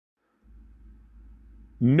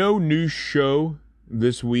No new show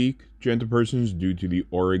this week, gentlepersons, due to the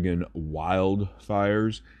Oregon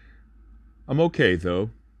wildfires. I'm okay,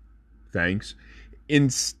 though. Thanks.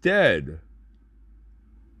 Instead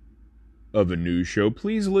of a news show,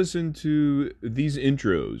 please listen to these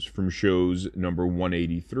intros from shows number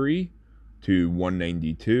 183 to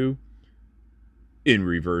 192 in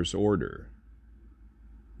reverse order.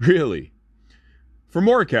 Really. For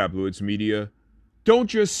more Kaplowitz Media, don't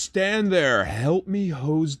just stand there. Help me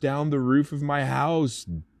hose down the roof of my house,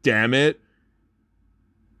 damn it.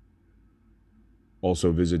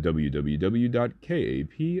 Also visit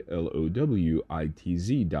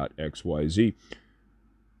www.kaplowitz.xyz.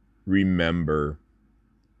 Remember,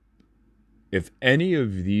 if any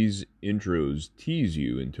of these intros tease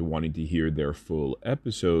you into wanting to hear their full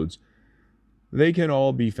episodes, they can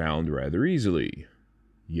all be found rather easily.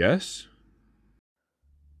 Yes?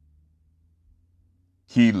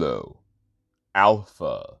 Kilo,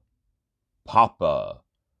 Alpha, Papa,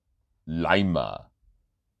 Lima,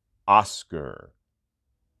 Oscar,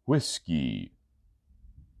 Whiskey,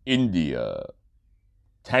 India,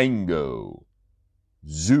 Tango,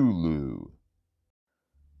 Zulu.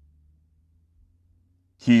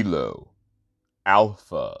 Kilo,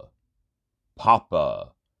 Alpha,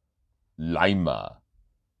 Papa, Lima,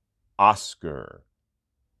 Oscar,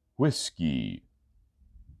 Whiskey,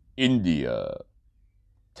 India,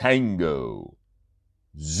 Tango,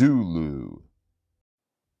 Zulu.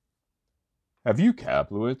 Have you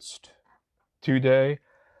Kaplowitzed today?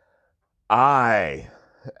 I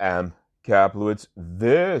am Kaplowitz.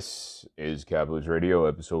 This is Kaplowitz Radio,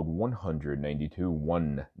 episode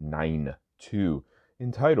 192,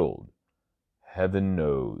 entitled Heaven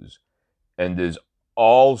Knows, and is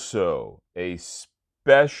also a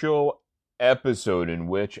special episode in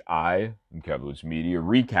which I, Kaplowitz Media,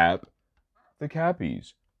 recap the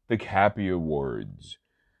Cappies, the Cappy Awards.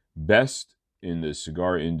 Best in the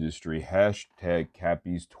cigar industry, hashtag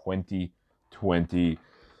Cappies 2020.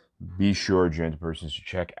 Be sure, gentlepersons, to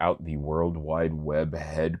check out the World Wide Web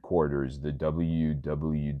headquarters, the www.hq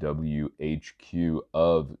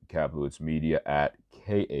of Kaplowitz Media at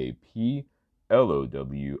kaplowitz.xyz.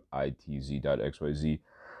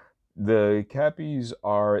 The Cappies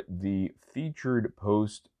are the featured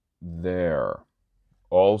post there.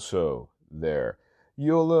 Also there,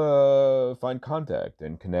 you'll find contact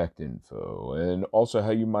and connect info, and also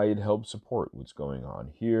how you might help support what's going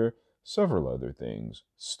on here. Several other things,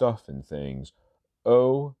 stuff and things.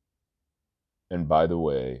 Oh, and by the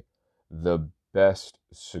way, the best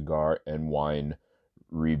cigar and wine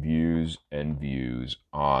reviews and views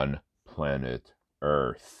on planet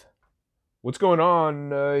Earth. What's going on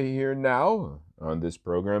here now on this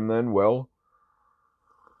program then? Well,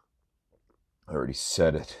 I already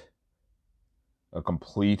said it. A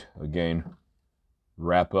complete, again,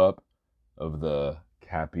 wrap-up of the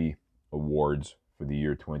Cappy Awards for the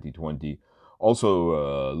year 2020. Also,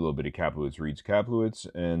 a little bit of Kaplowitz Reads Kaplowitz,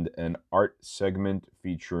 and an art segment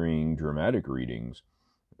featuring dramatic readings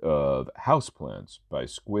of Houseplants by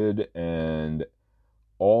Squid and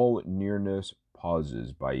All Nearness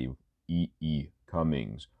Pauses by E.E.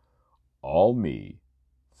 Cummings. All me,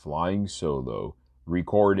 flying solo,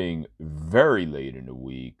 recording very late in the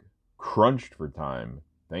week, crunched for time,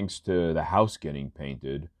 thanks to the house getting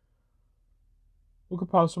painted. What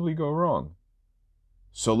could possibly go wrong?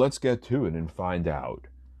 So let's get to it and find out.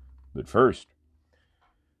 But first,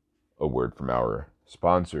 a word from our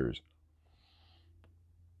sponsors.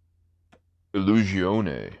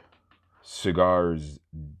 Illusione, cigars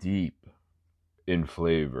deep in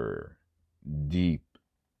flavor, deep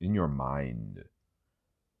in your mind.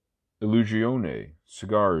 Illusione,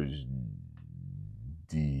 cigars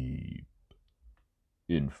deep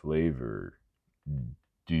in flavor,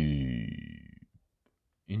 deep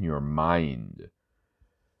in your mind.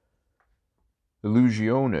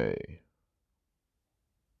 Illusione,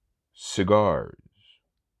 cigars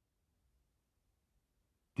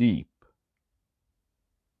deep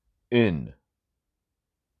in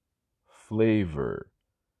flavor,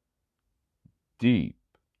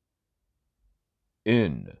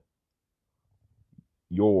 deep in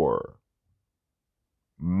your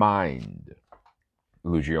mind.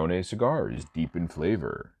 Illusione cigars, deep in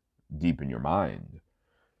flavor, deep in your mind.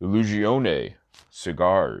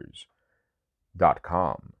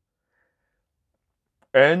 IllusioneCigars.com.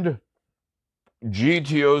 And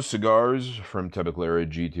GTO cigars from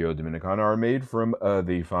Tabacalera GTO Dominicana are made from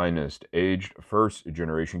the finest aged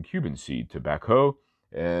first-generation Cuban seed tobacco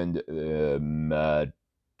and meticulously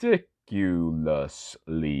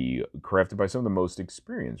crafted by some of the most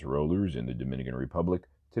experienced rollers in the Dominican Republic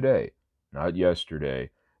today. Not yesterday,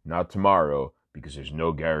 not tomorrow, because there's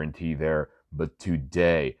no guarantee there. But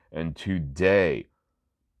today, and today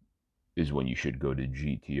is when you should go to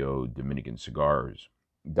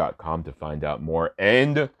GTODominicancigars.com to find out more.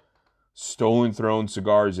 And Stolen Throne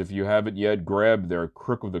Cigars, if you haven't yet, grab their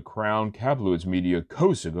Crook of the Crown Kaplowitz Media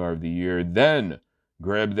Co-Cigar of the Year. Then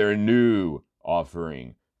grab their new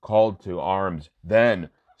offering, Call to Arms. Then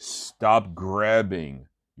stop grabbing.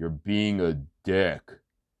 You're being a dick.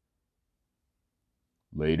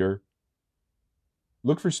 Later,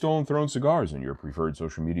 look for Stolen Throne Cigars on your preferred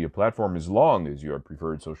social media platform, as long as your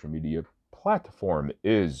preferred social media platform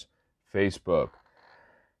is Facebook.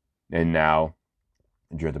 And now,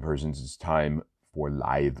 enjoy the persons. It's time for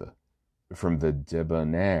Live from the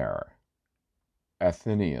Debonair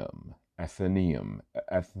Athenaeum. Athenaeum.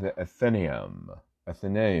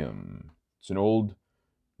 It's an old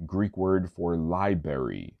Greek word for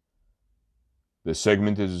library. The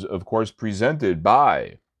segment is, of course, presented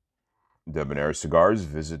by Debonair Cigars.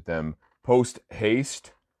 Visit them post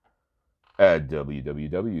haste at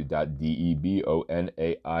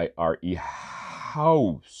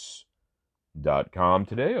www.debonairehouse.com.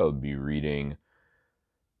 Today I'll be reading,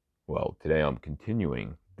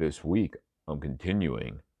 this week I'm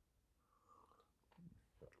continuing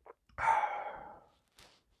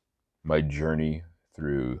my journey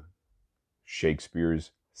through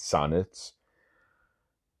Shakespeare's sonnets.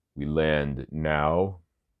 We land now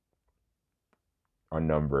on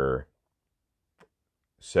number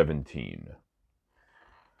 17.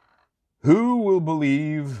 Who will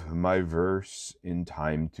believe my verse in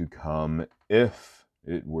time to come, if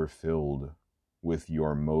it were filled with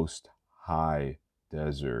your most high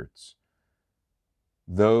deserts?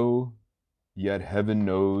 Though yet heaven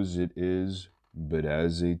knows it is but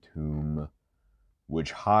as a tomb,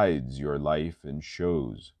 which hides your life and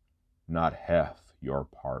shows not half your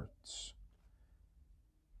parts.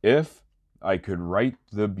 If I could write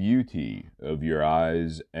the beauty of your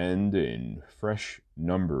eyes, and in fresh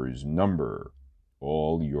numbers number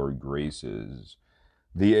all your graces,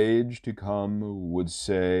 the age to come would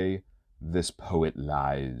say, this poet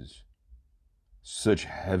lies. Such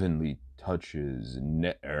heavenly touches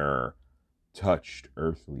ne'er touched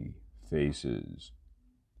earthly faces.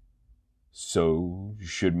 So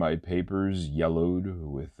should my papers, yellowed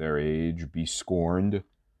with their age, be scorned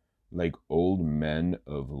like old men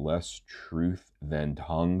of less truth than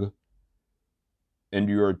tongue, and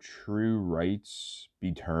your true rights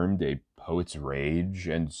be termed a poet's rage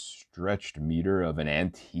and stretched meter of an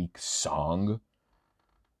antique song?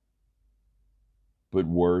 But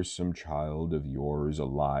were some child of yours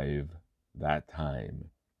alive that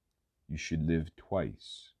time, you should live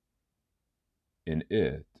twice, in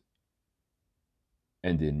it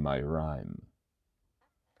and in my rhyme.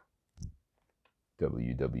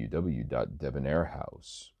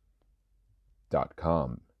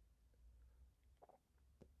 www.debonairhouse.com.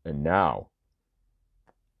 And now,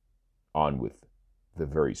 on with the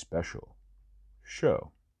very special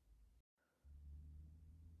show.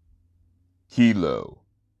 Kilo,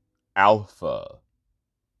 Alpha,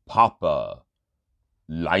 Papa,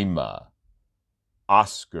 Lima,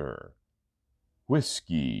 Oscar,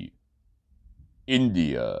 Whiskey,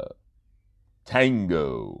 India,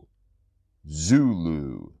 Tango,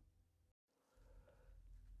 Zulu.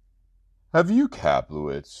 Have you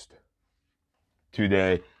Kaplowitzed?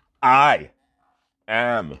 Today, I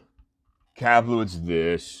am Kaplowitz.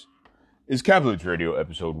 This is Kaplowitz Radio,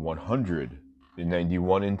 episode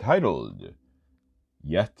 191, entitled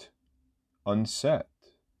Yet Unset.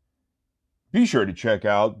 Be sure to check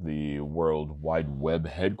out the World Wide Web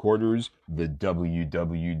headquarters, the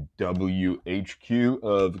WWWHQ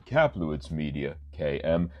of Kaplowitz Media,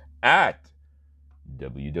 KM, at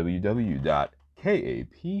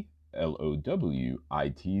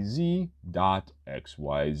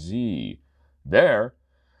www.kaplowitz.xyz. There,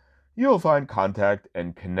 you'll find contact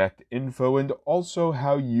and connect info, and also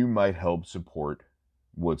how you might help support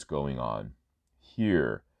what's going on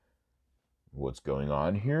here. What's going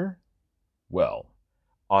on here? Well,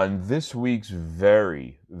 on this week's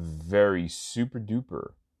very, very super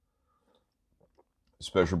duper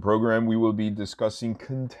special program, we will be discussing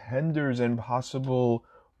contenders and possible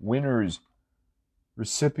winners,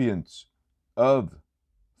 recipients of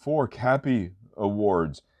 4 Cappy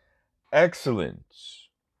Awards. Excellence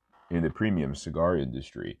in the premium cigar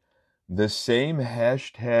industry. The same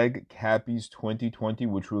hashtag Cappies 2020,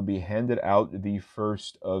 which will be handed out the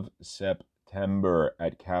 1st of September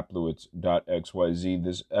at kaplowitz.xyz.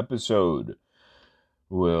 This episode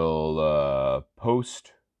will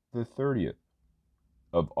post the 30th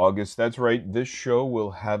of August. That's right, this show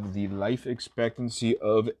will have the life expectancy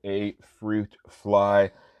of a fruit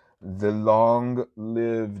fly. the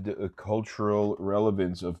long-lived cultural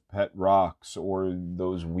relevance of pet rocks or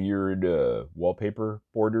those weird wallpaper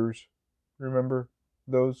borders. Remember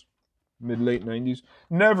those? Mid-late 90s?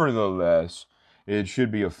 Nevertheless, it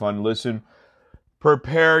should be a fun listen.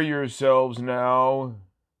 Prepare yourselves now.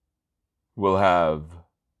 We'll have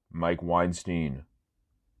Mike Weinstein,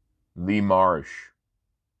 Lee Marsh,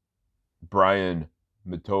 Brian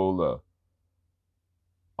Matola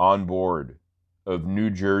on board of New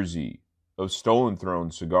Jersey, of Stolen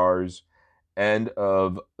Throne Cigars, and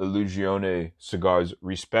of Illusione Cigars,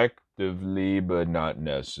 respectively, but not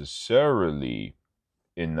necessarily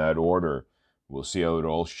in that order. We'll see how it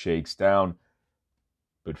all shakes down.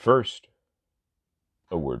 But first,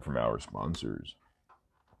 a word from our sponsors.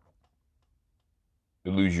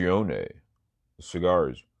 Illusione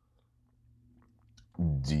Cigars.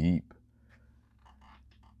 Deep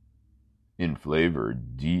in flavor,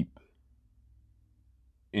 deep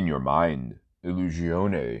in your mind.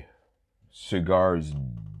 Illusione Cigars.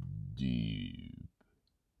 Deep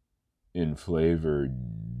in flavor,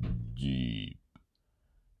 deep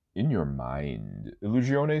in your mind.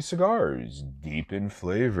 Illusione Cigars. Deep in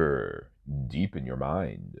flavor, deep in your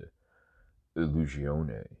mind.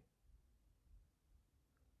 Illusione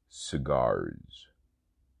Cigars.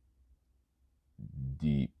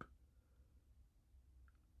 Deep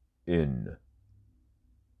in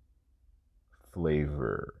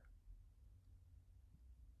flavor,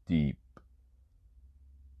 deep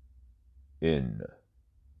in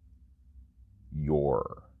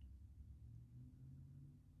your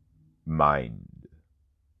mind.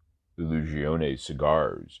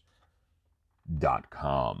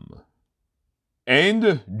 IllusioneCigars.com. And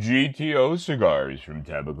GTO cigars from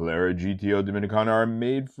Tabacalera GTO Dominicana are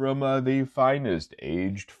made from the finest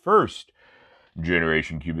aged first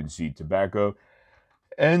generation Cuban seed tobacco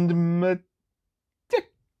and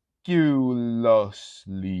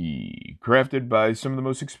meticulously crafted by some of the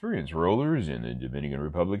most experienced rollers in the Dominican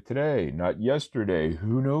Republic today. Not yesterday.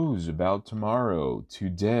 Who knows about tomorrow?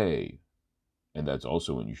 Today. And that's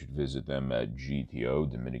also when you should visit them at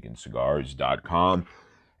GTODominicancigars.com.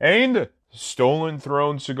 And Stolen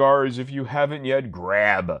Throne Cigars, if you haven't yet,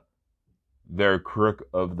 grab their Crook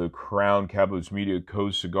of the Crown Cabos Media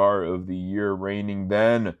Co-Cigar of the Year, reigning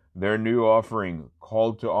then their new offering,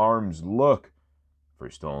 Call to Arms. Look for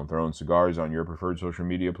Stolen Throne Cigars on your preferred social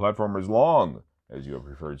media platform, as long as your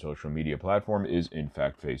preferred social media platform is in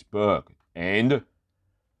fact Facebook. And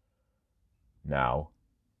now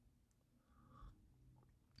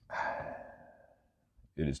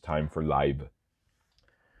it is time for live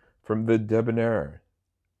from the Debonair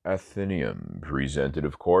Athenaeum, presented,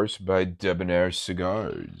 of course, by Debonair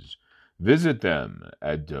Cigars. Visit them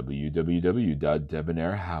at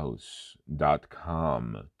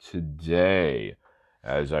www.debonairhouse.com today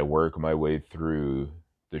as I work my way through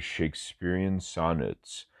the Shakespearean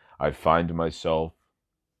sonnets. I find myself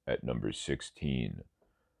at number 16.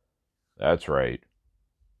 That's right.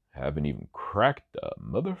 Haven't even cracked the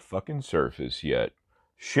motherfucking surface yet.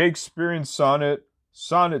 Shakespearean sonnet,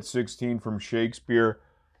 sonnet 16 from Shakespeare,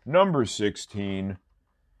 number 16,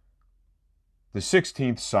 the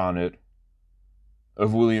 16th sonnet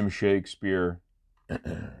of William Shakespeare.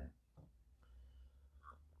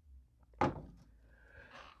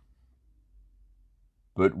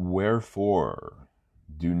 But wherefore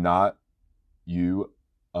do not you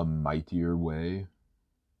a mightier way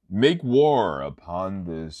make war upon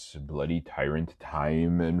this bloody tyrant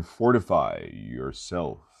time, and fortify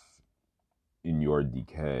yourself in your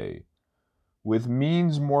decay with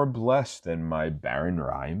means more blessed than my barren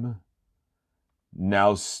rhyme?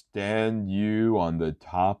 Now stand you on the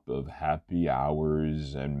top of happy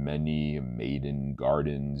hours, and many maiden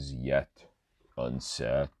gardens yet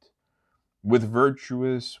unset, with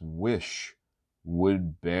virtuous wish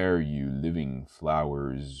would bear you living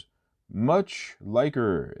flowers, much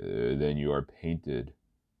liker than your painted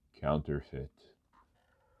counterfeit.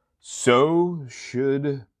 So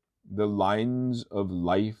should the lines of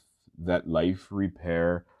life that life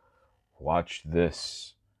repair watch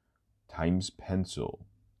this time's pencil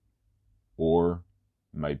or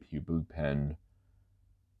my pupil pen,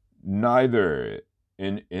 neither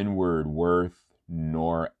in inward worth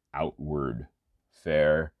nor outward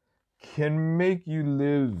fair can make you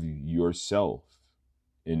live yourself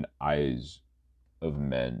in eyes of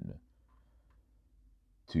men.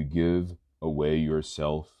 To give away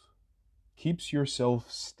yourself keeps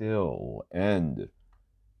yourself still, and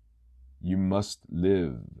you must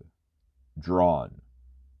live drawn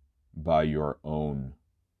by your own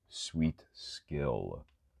sweet skill.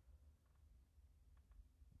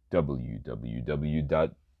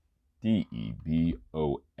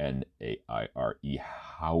 www.debonairscigars.com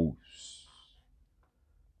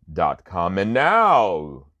And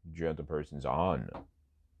now, gentlepersons, on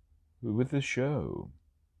with the show.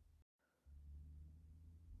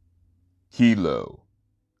 Kilo,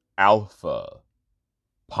 Alpha,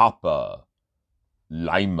 Papa,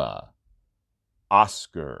 Lima,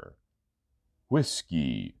 Oscar,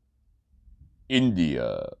 Whiskey,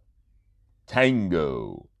 India,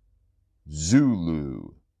 Tango,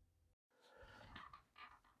 Zulu.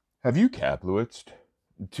 Have you Capluitzed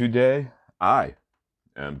today? I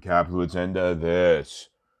am Capluitz, and this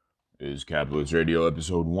is Capluitz Radio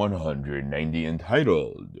episode 190,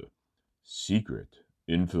 entitled Secret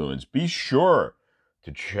Influence. Be sure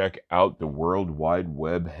to check out the World Wide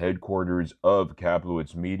Web headquarters of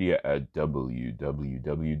Capluitz Media at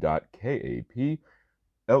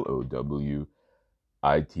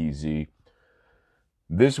www.kaplowitz.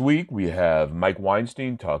 This week we have Mike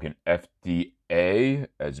Weinstein talking FDA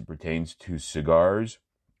as it pertains to cigars,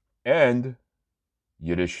 and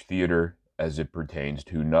Yiddish theater as it pertains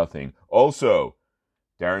to nothing. Also,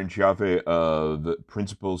 Darren Chaffee of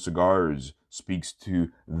Principal Cigars speaks to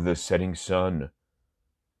the setting sun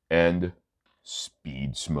and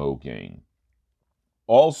speed smoking.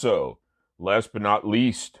 Also, last but not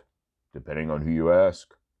least, depending on who you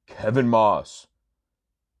ask, Kevin Moss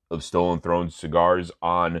of Stolen Throne Cigars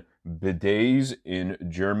on bidets in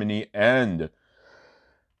Germany and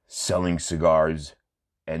selling cigars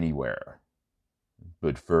anywhere.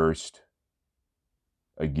 But first,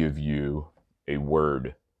 I give you a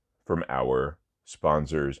word from our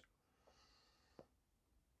sponsors.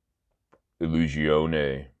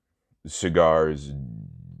 Illusione Cigars,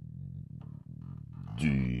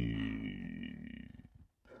 deep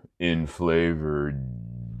in flavor,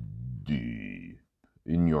 deep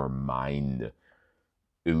in your mind.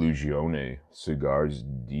 Illusione Cigars,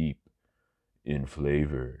 deep in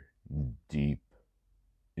flavor, deep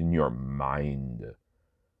in your mind.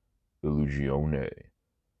 Illusione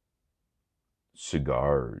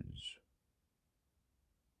Cigars,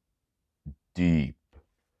 deep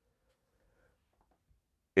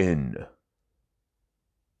in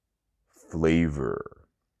flavor,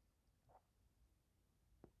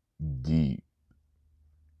 deep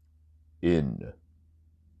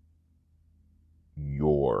in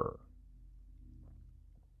your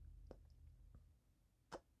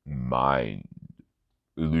mind.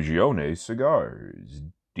 Illusione Cigars,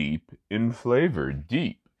 deep in flavor,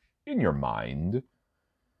 deep in your mind.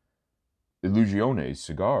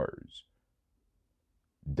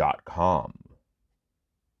 IllusioneCigars.com.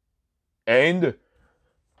 And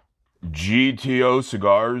GTO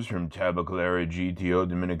cigars from Tabacalera GTO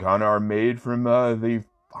Dominicana are made from the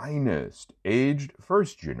finest aged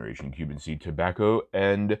first-generation Cuban seed tobacco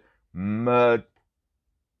and meticulously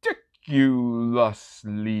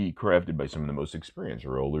crafted by some of the most experienced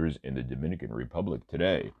rollers in the Dominican Republic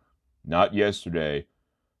today. Not yesterday.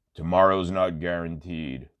 Tomorrow's not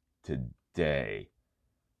guaranteed. Today.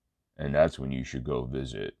 And that's when you should go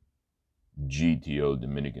visit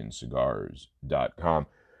GTODominicanCigars.com.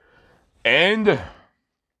 And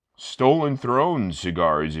Stolen Throne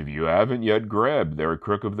Cigars, if you haven't yet grabbed their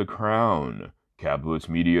Crook of the Crown, Capluitz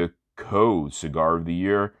Media Co-Cigar of the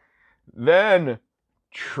Year, then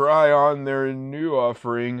try on their new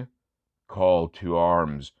offering, Call to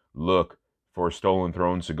Arms. Look for Stolen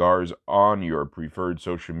Throne Cigars on your preferred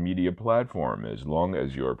social media platform, as long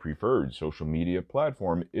as your preferred social media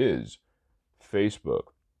platform is Facebook.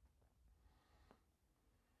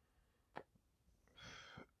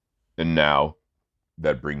 And now,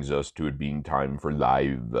 that brings us to it being time for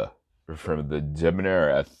live from the Debonair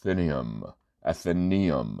Athenaeum,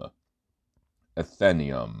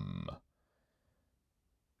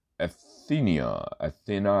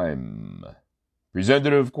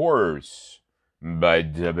 presented, of course, by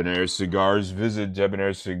Debonair Cigars. Visit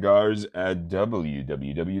Debonair Cigars at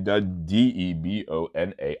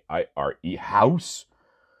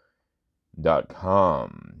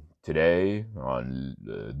www.debonairhouse.com. Today, on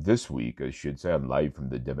this week, I should say, I'm live from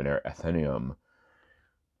the Debonair Athenaeum.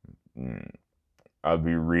 I'll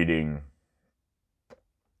be reading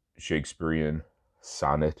Shakespearean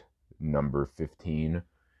sonnet number 15.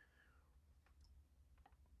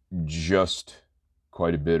 Just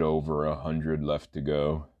quite a bit over 100 left to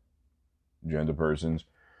go, gentlepersons.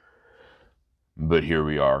 But here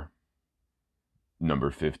we are,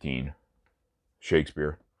 number 15,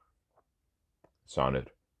 Shakespeare,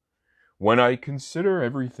 sonnet. When I consider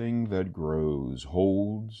everything that grows,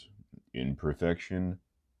 holds in perfection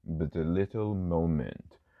but a little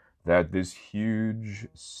moment, that this huge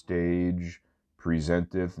stage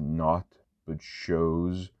presenteth naught but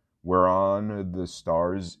shows, whereon the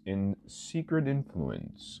stars in secret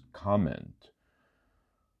influence comment,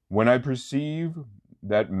 When I perceive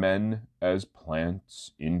that men as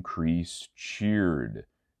plants increase, cheered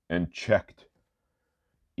and checked,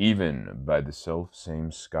 even by the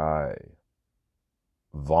self-same sky,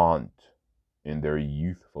 vaunt in their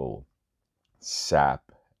youthful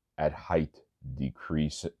sap at height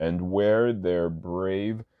decrease, and wear their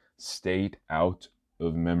brave state out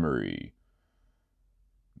of memory,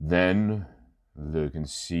 then the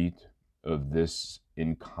conceit of this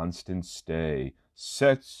inconstant stay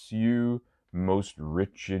sets you most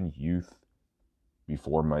rich in youth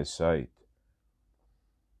before my sight,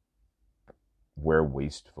 where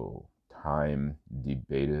wasteful time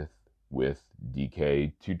debateth with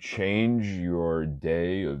decay, to change your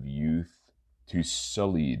day of youth to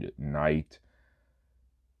sullied night,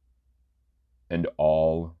 and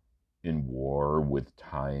all in war with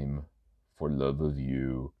time for love of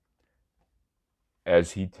you,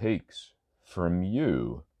 as he takes from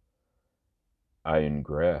you, I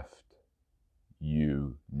engraft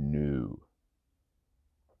you new.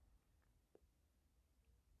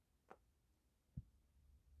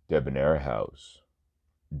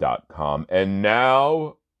 DebonairHouse.com. And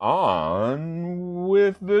now on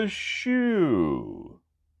with the shoe.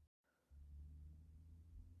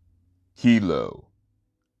 Kilo,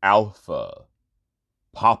 Alpha,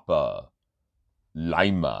 Papa,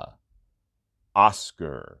 Lima,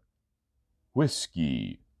 Oscar,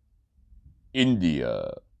 Whiskey,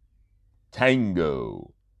 India,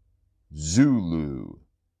 Tango, Zulu.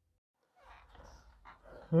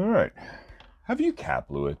 All right. Have you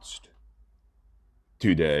Capluitzed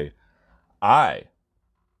today? It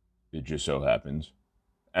just so happens,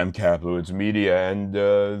 am Capluitz Media, and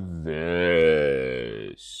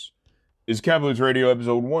this is Capluitz Radio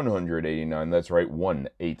episode 189. That's right,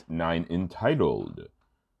 189, entitled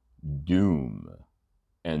Doom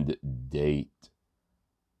and Date.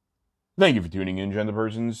 Thank you for tuning in, gentle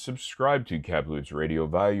persons. Subscribe to Capluitz Radio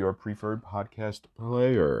via your preferred podcast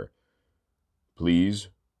player. Please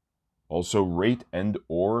also rate and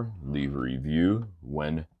or leave a review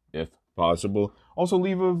when, if possible. Also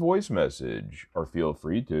leave a voice message, or feel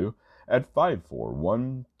free to, at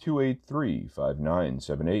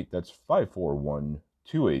 541-283-5978. That's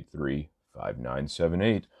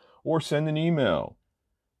 541-283-5978. Or send an email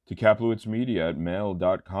to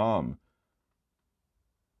capluitzmedia@mail.com.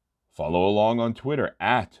 Follow along on Twitter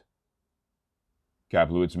at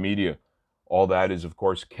Capluitz Media. All that is, of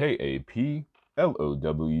course, KAPLOWITZ.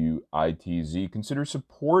 Consider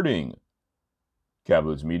supporting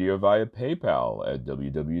Capluitz Media via PayPal at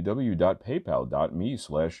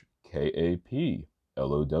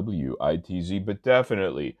www.paypal.me/KAPLOWITZ. But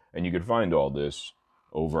definitely, and you can find all this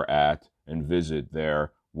over at and visit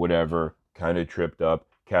there, whatever, kind of tripped up,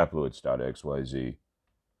 capluitz.xyz.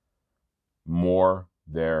 More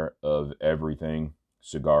there of everything: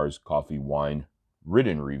 cigars, coffee, wine,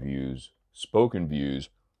 written reviews, spoken views.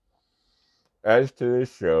 As to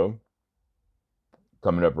this show,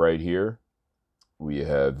 coming up right here, we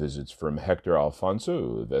have visits from Hector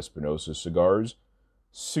Alfonso of Espinosa Cigars,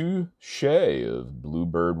 Sue Shea of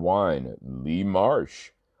Bluebird Wine, Lee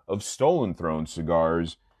Marsh of Stolen Throne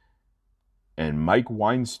Cigars, and Mike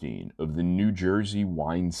Weinstein of the New Jersey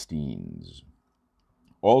Weinsteins.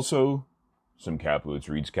 Also, some Capluitz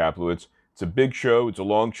Reads Capluitz. It's a big show. It's a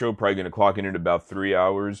long show. Probably going to clock in at about 3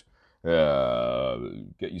 hours.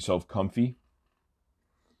 Get yourself comfy.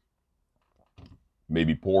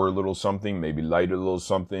 Maybe pour a little something. Maybe light a little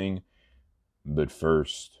something. But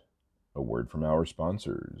first, a word from our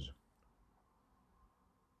sponsors.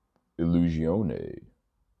 Illusione.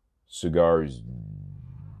 Cigars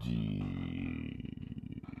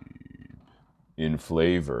deep in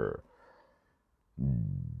flavor.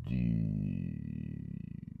 Deep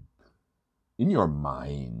in your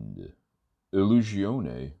mind.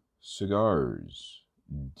 Illusione Cigars.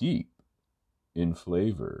 Deep in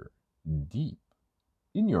flavor. Deep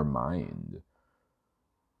in your mind.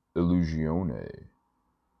 Illusione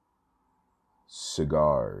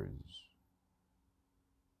Cigars.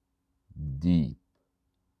 Deep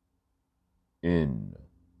in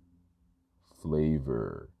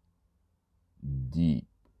flavor. Deep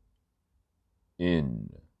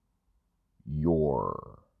in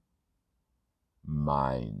your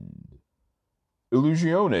mind.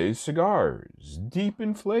 Illusione Cigars. Deep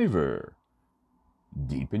in flavor.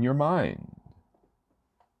 Deep in your mind.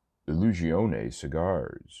 Illusione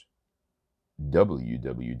Cigars.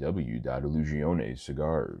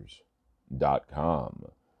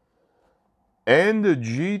 www.illusionescigars.com. And the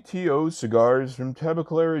GTO cigars from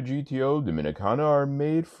Tabacalera GTO Dominicana are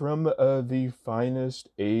made from the finest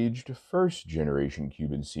aged first-generation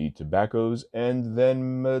Cuban seed tobaccos and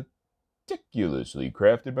then meticulously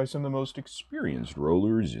crafted by some of the most experienced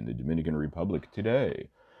rollers in the Dominican Republic today.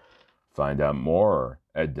 Find out more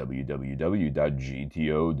at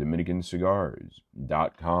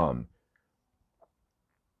www.gtodominicancigars.com.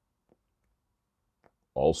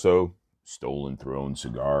 Also, Stolen Throne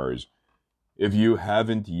Cigars. If you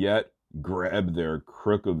haven't yet, grab their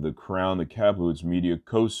Crook of the Crown, the Kaplowitz Media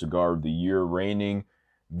Coast Cigar of the Year reigning.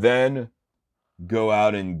 Then go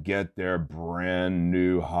out and get their brand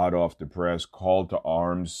new, hot off the press, Call to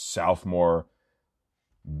Arms, Southmore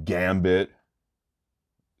Gambit.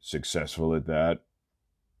 Successful at that.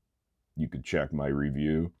 You could check my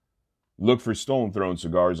review. Look for Stolen Throne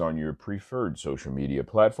Cigars on your preferred social media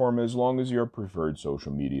platform, as long as your preferred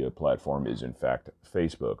social media platform is, in fact,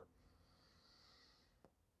 Facebook.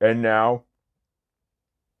 And now,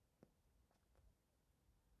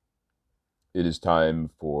 it is time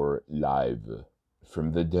for Live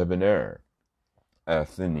from the Debonair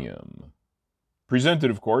Athenaeum.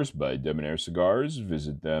 Presented, of course, by Debonair Cigars.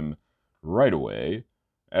 Visit them right away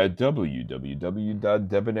at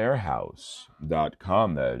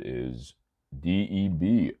www.debonairhouse.com. That is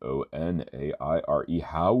DEBONAIRE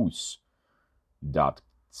house.com.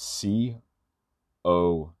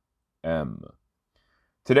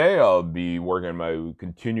 Today I'll be working on my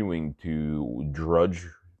continuing to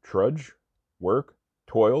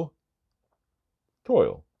toil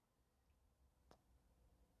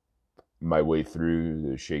my way through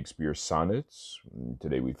the Shakespeare sonnets.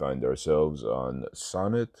 Today we find ourselves on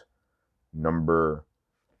sonnet number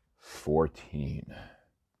 14.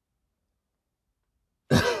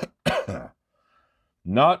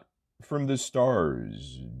 Not from the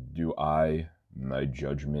stars do I my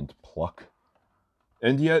judgment pluck,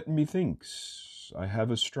 and yet methinks I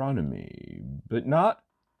have astronomy, but not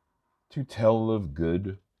to tell of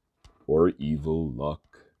good or evil luck,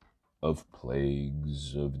 of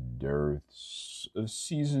plagues, of dearths, of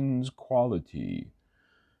seasons' quality.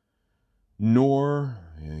 Nor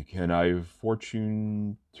can I of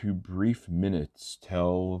fortune to brief minutes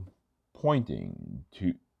tell, pointing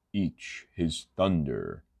to each his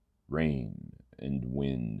thunder, rain, and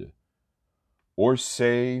wind, or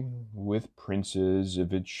say with princes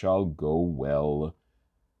if it shall go well,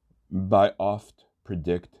 by oft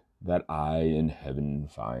predict that I in heaven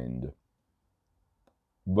find.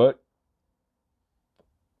 But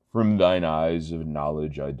from thine eyes of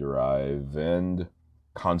knowledge I derive, and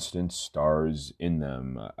constant stars in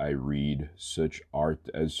them I read, such art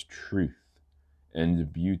as truth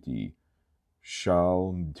and beauty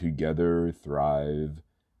shall together thrive,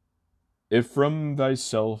 if from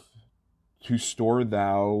thyself to store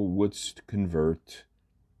thou wouldst convert,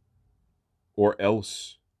 or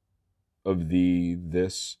else of thee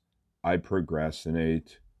this I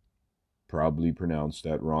procrastinate. Probably pronounced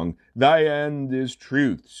that wrong. Thy end is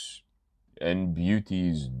truth's and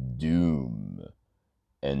beauty's doom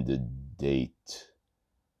and a date.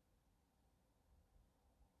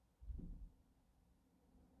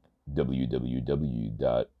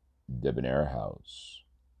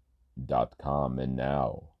 www.debonairhouse.com. And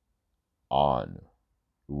now, on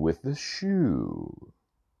with the shoe.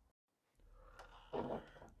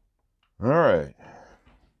 All right.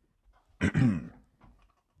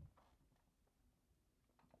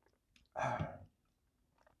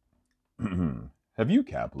 Have you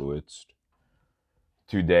Kaplowitzed?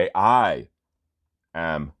 Today I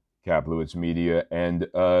am Kaplowitz Media, and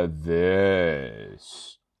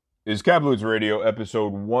this is Kaplowitz Radio,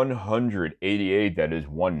 episode 188, that is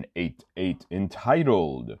 188,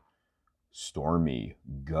 entitled Stormy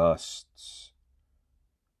Gusts.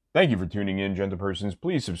 Thank you for tuning in, gentlepersons.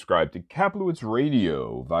 Please subscribe to Kaplowitz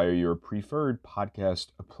Radio via your preferred podcast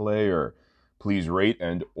player. Please rate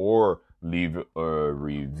and or leave a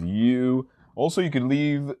review. Also, you can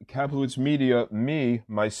leave Kaplowitz Media,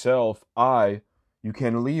 myself, you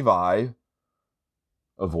can leave a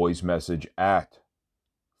voice message at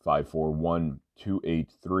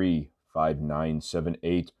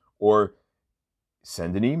 541-283-5978, or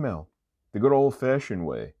send an email the good old-fashioned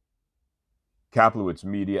way.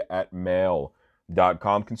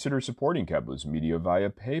 KaplowitzMedia@mail.com. Consider supporting Kaplowitz Media via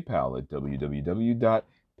PayPal at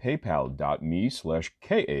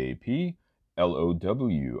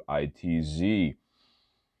www.paypal.me/KAPLOWITZ,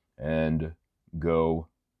 and go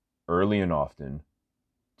early and often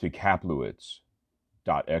to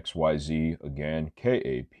Kaplowitz.xyz, again,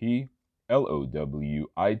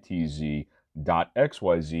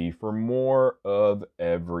 KAPLOWITZ.xyz, for more of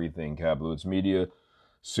everything Kaplowitz Media: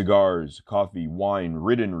 cigars, coffee, wine,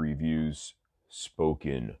 written reviews,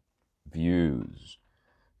 spoken views.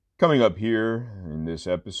 Coming up here in this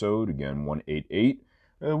episode, again, 188,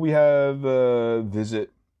 we have a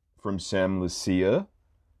visit from Sam Lucia,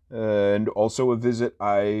 and also a visit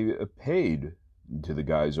I paid to the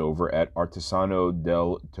guys over at Artesano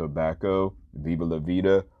del Tobacco, Viva la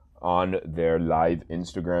Vida, on their live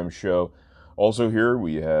Instagram show. Also here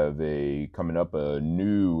we have coming up a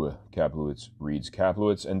new Kaplowitz Reads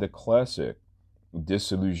Kaplowitz and a classic,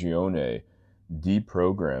 Disillusione,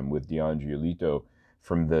 Deprogram with D'Angiolito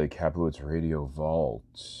from the Kaplowitz Radio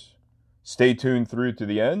Vault. Stay tuned through to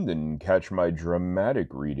the end and catch my dramatic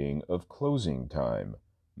reading of Closing Time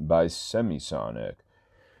by Semisonic.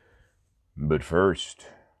 But first,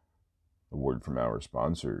 a word from our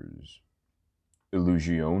sponsors.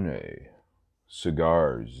 Illusione,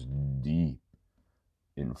 cigars deep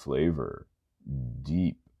in flavor,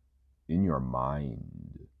 deep in your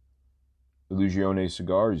mind. Illusione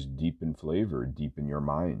cigars deep in flavor, deep in your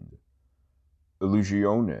mind.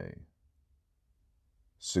 Illusione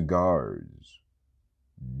cigars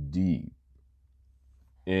deep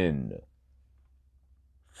in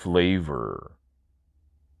flavor,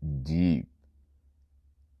 deep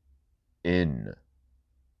in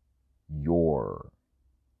your mind.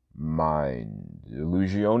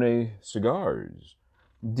 Illusione cigars,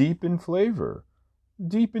 deep in flavor,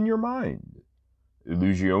 deep in your mind.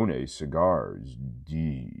 Illusione cigars,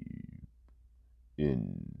 deep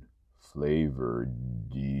in flavor,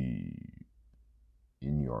 deep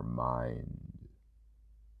in your mind.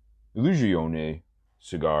 Illusione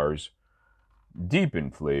cigars, deep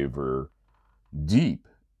in flavor, deep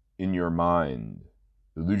in your mind.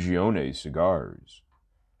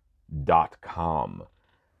 IllusioneCigars.com.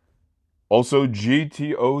 Also,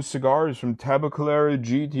 GTO cigars from Tabacalera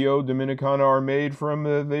GTO Dominicana are made from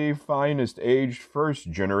the finest aged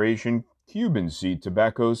first-generation Cuban seed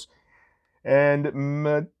tobaccos and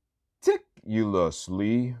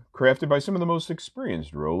meticulously crafted by some of the most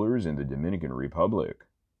experienced rollers in the Dominican Republic.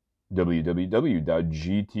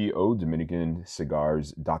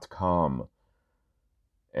 www.gtodominicancigars.com.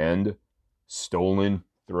 And Stolen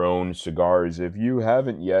Throne Cigars. If you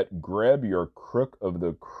haven't yet, grab your Crook of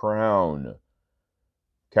the Crown,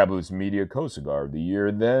 Kaplowitz Media Co-Cigar of the Year,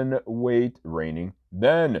 then wait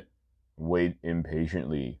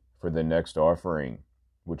impatiently for the next offering,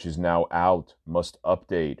 which is now out. Must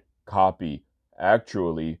update, copy,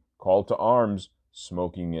 actually, call to arms,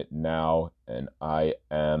 smoking it now, and I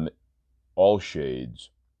am all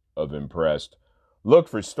shades of impressed. Look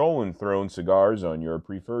for Stolen Throne Cigars on your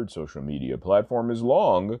preferred social media platform, as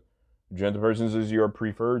long, gentlepersons, as your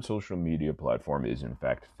preferred social media platform is, in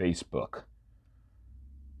fact, Facebook.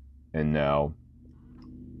 And now,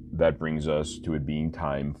 that brings us to it being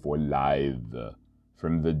time for Live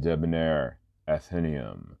from the Debonair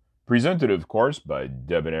Athenaeum. Presented, of course, by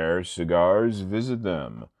Debonair Cigars. Visit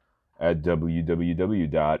them at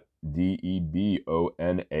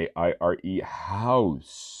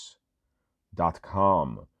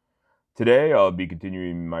www.debonairhouse.com. Today I'll be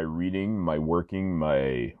continuing my reading, my working,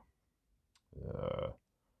 my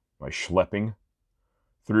schlepping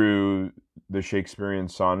through the Shakespearean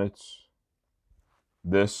sonnets.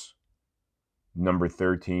 This, number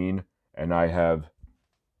 13, and I have,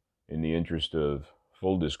 in the interest of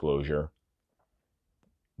full disclosure,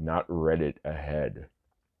 not read it ahead.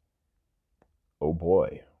 Oh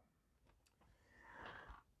boy.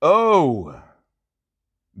 Oh,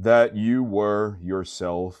 that you were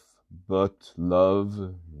yourself, but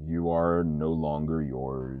love, you are no longer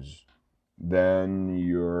yours. Then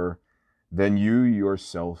you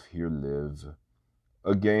yourself here live.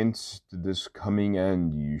 Against this coming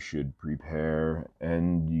end you should prepare,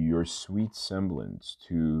 and your sweet semblance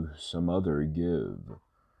to some other give.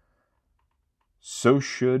 So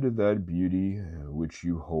should that beauty which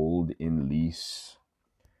you hold in lease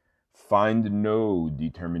find no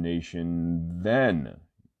determination, then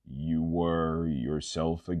you were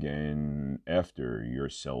yourself again after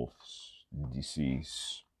yourself's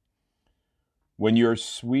decease. When your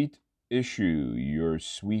sweet issue your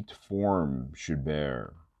sweet form should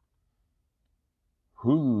bear,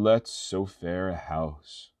 who lets so fair a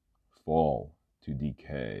house fall to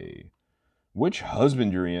decay? Which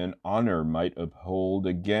husbandry and honor might uphold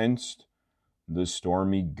against the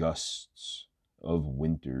stormy gusts of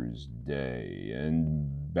winter's day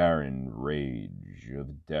and barren rage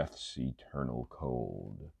of death's eternal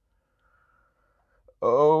cold?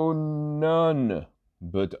 Oh, none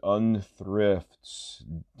but unthrifts,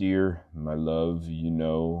 dear my love, you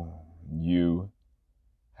know, you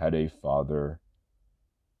had a father.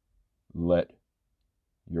 Let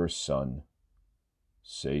your son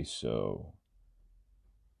say so.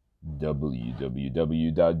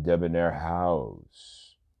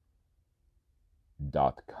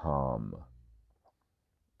 www.debonairhouse.com.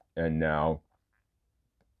 And now,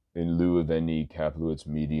 in lieu of any Kaplowitz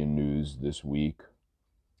media news this week,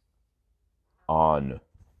 on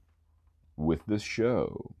with the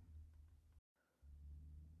show.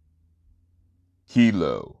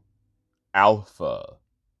 Kilo, Alpha,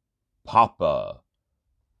 Papa,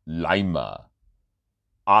 Lima,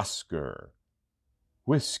 Oscar,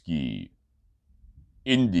 Whiskey,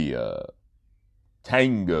 India,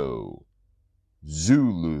 Tango,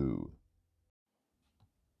 Zulu.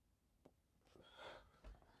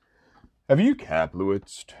 Have you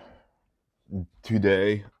Kaplowitzed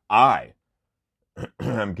today? I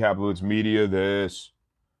am Kaplowitz Media. This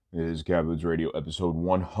is Kaplowitz Radio episode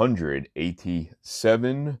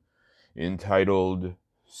 187, entitled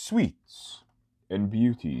Sweets and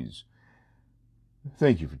Beauties.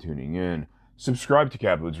 Thank you for tuning in. Subscribe to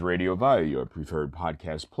Kaplowitz Radio via your preferred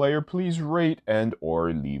podcast player. Please rate and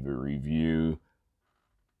or leave a review.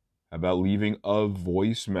 How about leaving a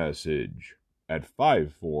voice message at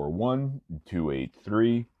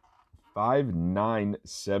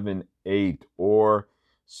 541-283-5978, or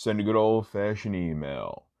send a good old-fashioned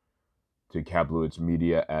email to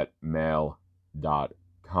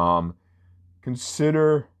kaplowitzmedia@mail.com.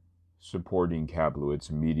 Consider supporting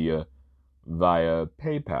Kaplowitz Media via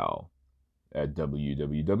PayPal at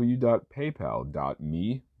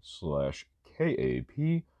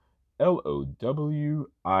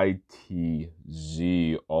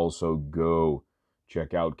www.paypal.me/KAPLOWITZ. Also, go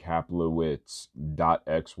check out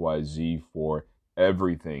Kaplowitz.xyz for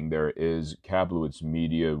everything there is Kaplowitz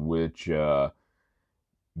Media, which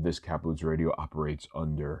this Kaplowitz Radio operates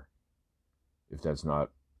under, if that's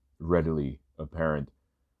not readily apparent.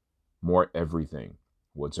 More everything.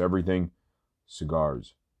 What's everything?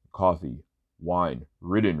 Cigars, coffee, wine,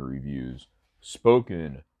 written reviews,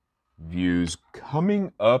 spoken views.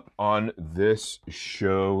 Coming up on this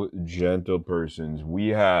show, gentle persons, we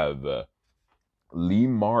have Lee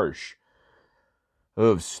Marsh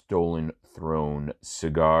of Stolen Throne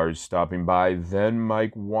Cigars stopping by. Then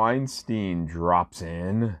Mike Weinstein drops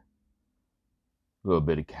in. A little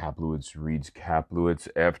bit of Kaplowitz reads Kaplowitz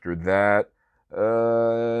after that.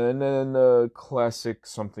 And then a classic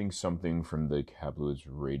something from the Kaplowitz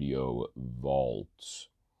Radio vaults.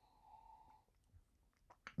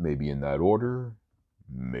 Maybe in that order,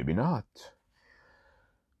 maybe not.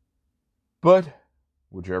 But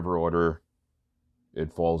whichever order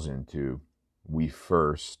it falls into, we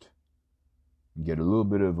first get a little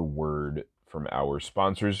bit of a word from our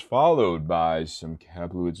sponsors, followed by some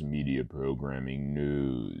Kaplowitz Media programming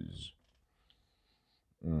news.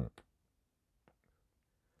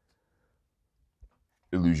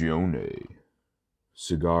 Illusione.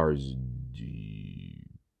 Cigars deep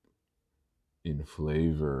in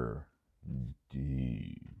flavor,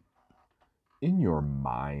 deep in your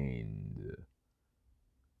mind.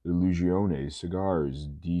 Illusione. Cigars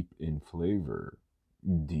deep in flavor,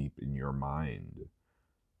 deep in your mind.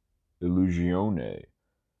 Illusione.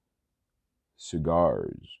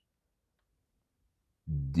 Cigars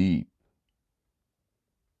deep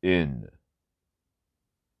in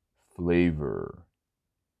flavor,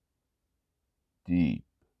 deep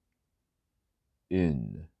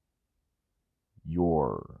in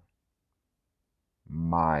your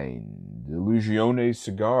mind. Illusione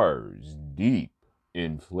Cigars, deep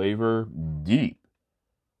in flavor, deep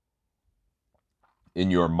in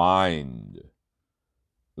your mind.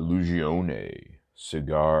 Illusione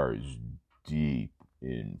Cigars, deep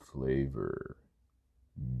in flavor,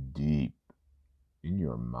 deep in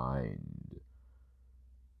your mind.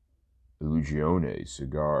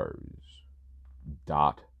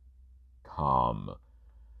 IllusioneCigars.com.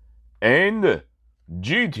 And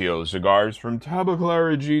GTO cigars from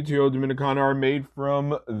Tabacalera GTO Dominicana are made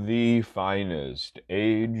from the finest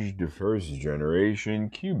aged first generation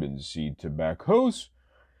Cuban seed tobaccos,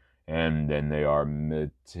 and then they are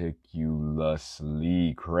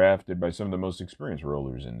meticulously crafted by some of the most experienced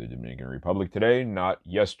rollers in the Dominican Republic today, not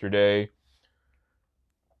yesterday.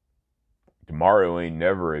 Tomorrow ain't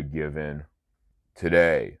never a given.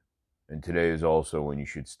 Today. And today is also when you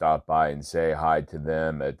should stop by and say hi to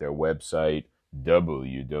them at their website,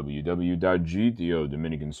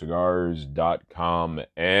 www.gtodominicancigars.com.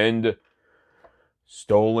 And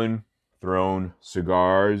Stolen Throne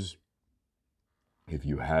Cigars. If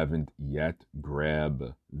you haven't yet,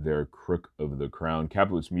 grab their Crook of the Crown,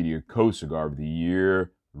 Kaplowitz Media Co-Cigar of the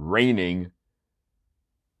Year, reigning.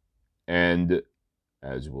 And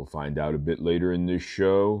as we'll find out a bit later in this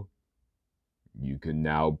show, you can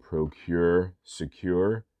now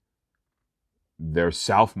secure their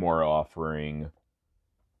Southmore offering,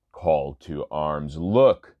 Call to Arms.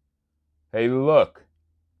 Look. Hey, look.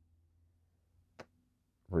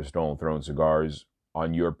 For Stolen Throne Cigars,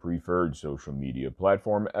 on your preferred social media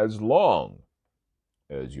platform, as long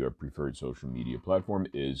as your preferred social media platform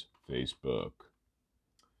is Facebook.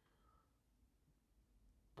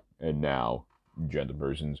 And now,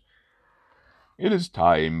 gentlepersons, it is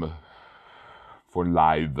time for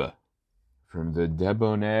Live from the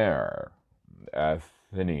Debonair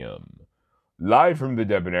Athenaeum. Live from the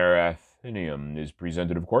Debonair Athenaeum is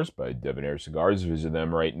presented, of course, by Debonair Cigars. Visit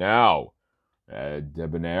them right now at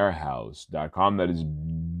debonairhouse.com. That is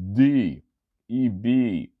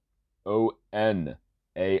DEBONAIRE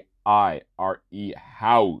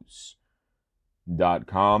house.com.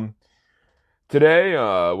 Today,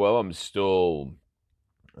 I'm still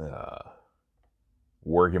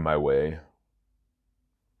working my way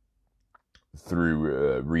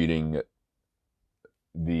through reading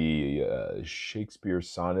the Shakespeare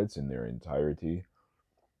sonnets in their entirety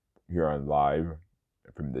here on Live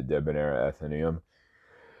from the Debonair Athenaeum.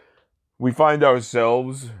 We find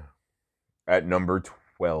ourselves at number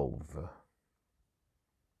 12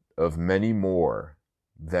 of many more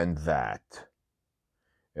than that.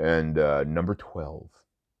 And number 12.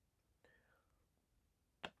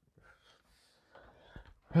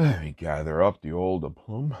 Let me gather up the old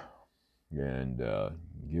aplomb and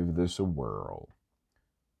give this a whirl.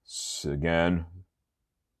 Again,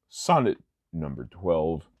 sonnet number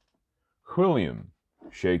 12, William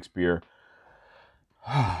Shakespeare.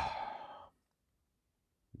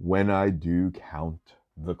 When I do count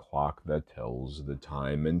the clock that tells the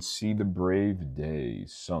time, and see the brave day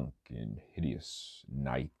sunk in hideous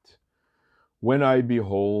night, when I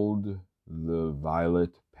behold the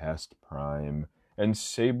violet past prime, and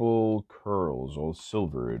sable curls all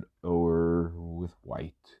silvered o'er with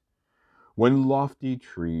white, when lofty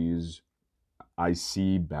trees I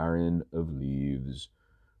see barren of leaves,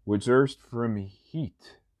 which erst from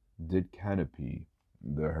heat did canopy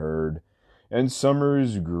the herd, and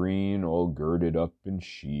summer's green all girded up in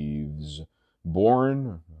sheaves,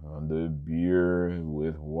 borne on the bier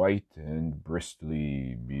with white and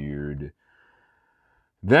bristly beard.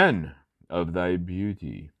 Then of thy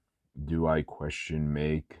beauty do I question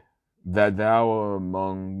make, that thou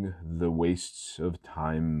among the wastes of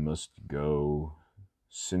time must go,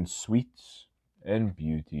 since sweets and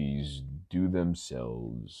beauties do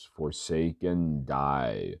themselves forsake and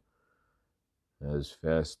die, as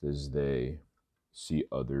fast as they see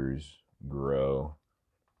others grow.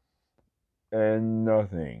 And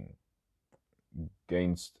nothing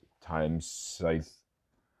gainst time's scythe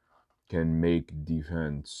can make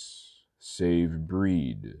defense, save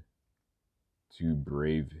breed to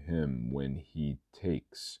brave him when he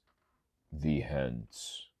takes thee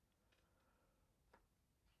hence.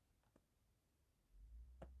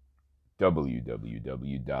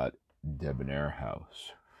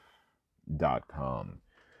 www.debonairhouse.com.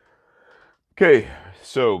 Okay,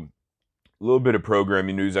 so a little bit of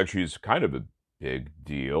programming news. Actually, it's kind of a big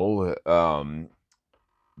deal.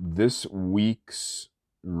 This week's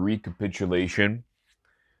recapitulation,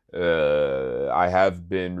 I have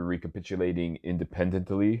been recapitulating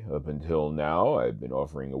independently up until now. I've been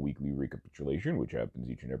offering a weekly recapitulation, which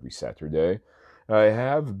happens each and every Saturday. I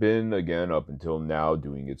have been, again, up until now,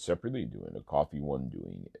 doing it separately, doing a coffee one,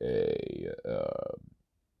 doing a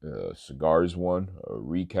cigars one, a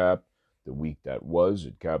recap, the week that was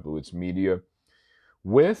at Kaplowitz Media.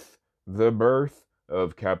 With the birth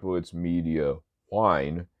of Kaplowitz Media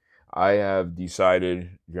Wine, I have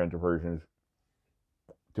decided, gentlepersons,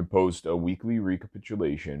 to post a weekly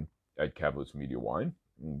recapitulation at Kaplowitz Media Wine,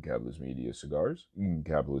 Kaplowitz Media Cigars,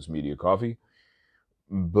 Kaplowitz Media Coffee,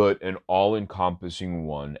 but an all-encompassing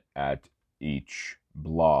one at each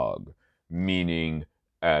blog, meaning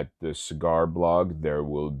at the cigar blog, there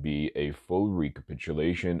will be a full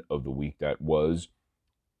recapitulation of the week that was,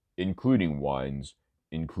 including wines,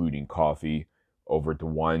 including coffee. Over at the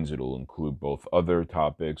wines, it'll include both other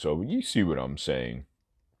topics. So you see what I'm saying.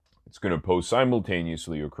 It's going to post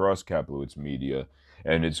simultaneously across Kaplowitz Media,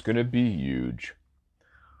 and it's going to be huge.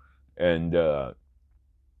 And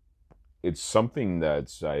it's something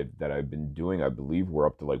that I've been doing. I believe we're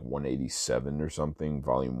up to like 187 or something,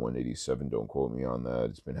 volume 187. Don't quote me on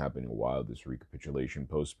that. It's been happening a while, this recapitulation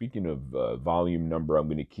post. Speaking of volume number, I'm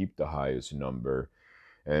going to keep the highest number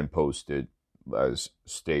and post it as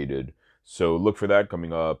stated. So look for that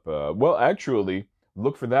coming up. Actually,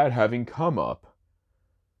 look for that having come up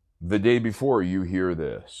the day before you hear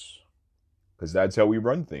this, because that's how we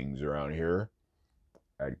run things around here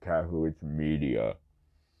at Kaplowitz Media.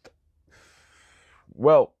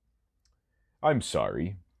 Well, I'm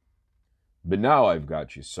sorry, but now I've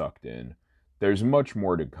got you sucked in. There's much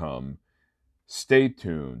more to come. Stay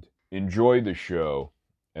tuned, enjoy the show,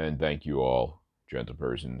 and thank you all. gentle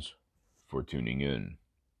persons, for tuning in.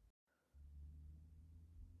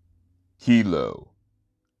 Kilo,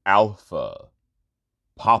 Alpha,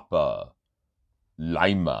 Papa,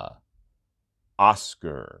 Lima,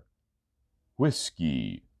 Oscar,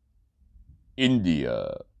 Whiskey,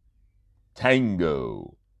 India,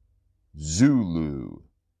 Tango, Zulu.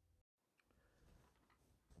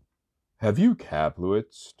 Have you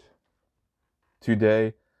Kaplowitzed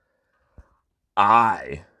today?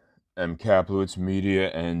 I am Kaplowitz Media,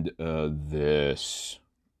 and this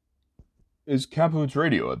is Kaplowitz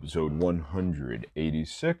Radio, episode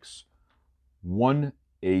 186,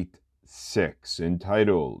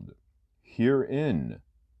 entitled Herein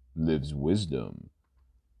Lives Wisdom.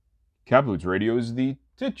 Kaplowitz Radio is the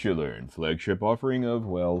titular and flagship offering of,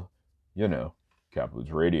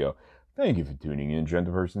 Kaplowitz Radio. Thank you for tuning in,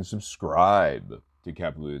 gentle person. Subscribe to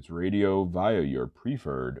Kaplowitz Radio via your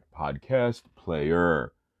preferred podcast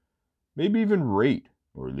player. Maybe even rate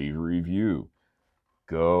or leave a review.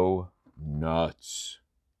 Go nuts.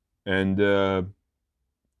 And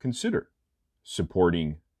consider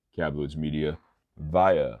supporting Kaplowitz Media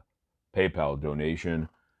via PayPal donation.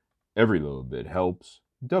 Every little bit helps.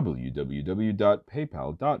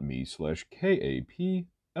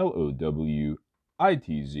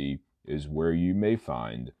 www.paypal.me/KAPLOWITZ is where you may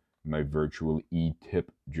find my virtual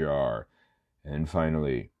e-tip jar. And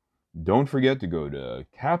finally, don't forget to go to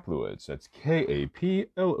Kaplowitz, that's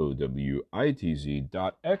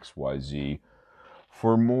KAPLOWITZ.XYZ,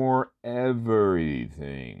 for more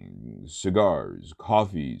everything. Cigars,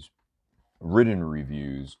 coffees, written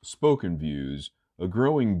reviews, spoken views, a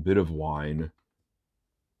growing bit of wine,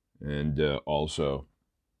 and also,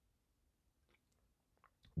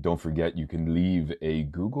 don't forget you can leave a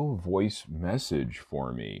Google Voice message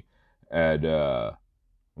for me at, I'll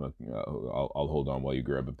hold on while you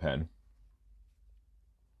grab a pen.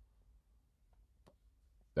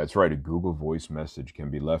 That's right, a Google Voice message can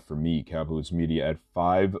be left for me, Kaplowitz Media, at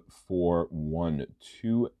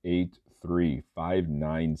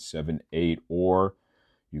 541-283-5978, or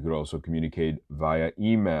you could also communicate via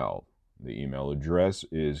email. The email address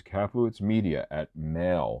is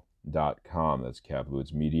kaplowitzmedia@mail.com. That's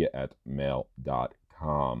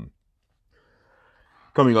kaplowitzmedia@mail.com.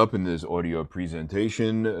 Coming up in this audio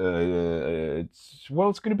presentation, it's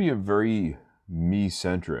going to be a very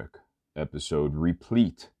me-centric episode,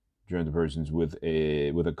 replete, gentle persons, with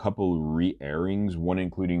a couple re-airings, one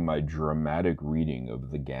including my dramatic reading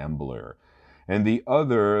of The Gambler, and the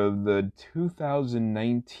other of the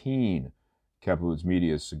 2019 Kaplowitz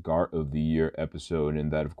Media Cigar of the Year episode,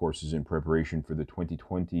 and that, of course, is in preparation for the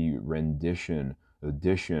 2020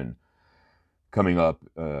 edition coming up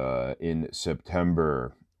in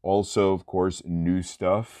September. Also, of course, new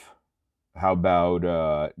stuff. How about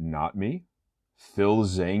Not Me? Phil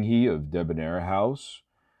Zanghi of Debonair House.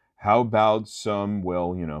 How about some,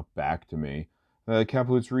 back to me.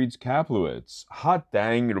 Kaplowitz reads Kaplowitz. Hot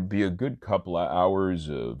dang, it'll be a good couple of hours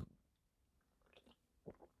of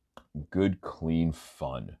good, clean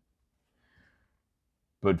fun.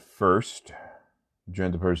 But first,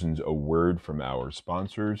 gentle persons, a word from our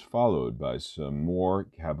sponsors, followed by some more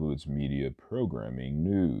Kaplowitz Media programming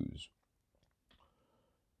news.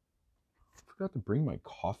 I forgot to bring my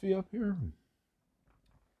coffee up here.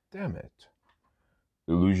 Damn it.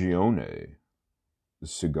 Illusione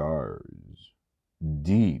cigars,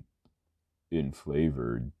 deep in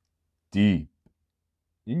flavor, deep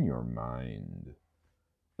in your mind.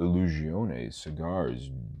 Illusione cigars,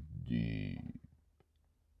 deep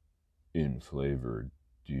in flavor,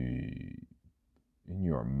 deep in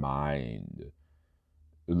your mind.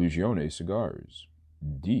 Illusione cigars,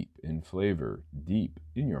 deep in flavor, deep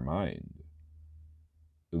in your mind.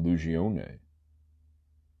 Illusione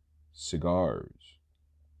cigars,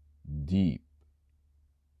 deep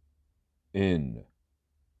in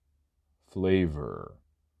flavor,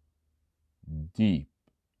 deep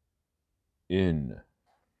in your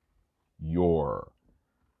mind.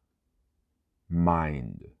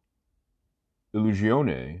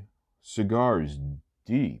 Illusione cigars,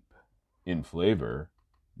 deep in flavor,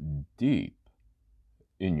 deep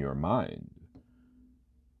in your mind.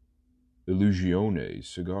 Illusione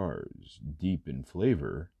cigars, deep in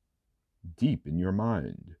flavor, deep in your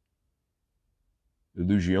mind.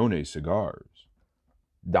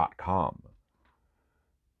 IllusioneCigars.com.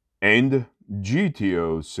 And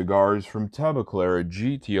GTO cigars from Tabacalera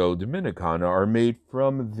GTO Dominicana are made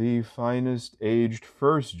from the finest aged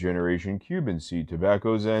first-generation Cuban seed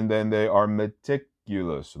tobaccos, and then they are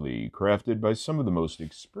meticulously crafted by some of the most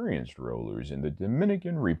experienced rollers in the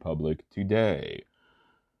Dominican Republic today.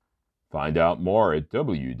 Find out more at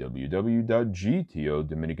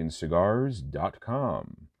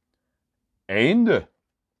www.gtodominicancigars.com. And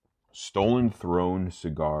Stolen Throne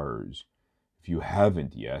Cigars. If you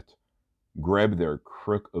haven't yet, grab their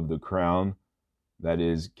Crook of the Crown. That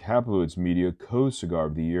is Kaplowitz Media Co-Cigar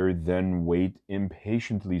of the Year. Then wait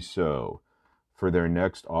impatiently so for their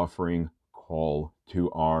next offering, Call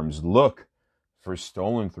to Arms. Look for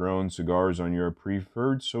Stolen Throne Cigars on your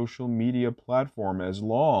preferred social media platform, as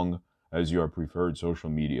long as your preferred social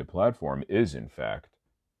media platform is, in fact,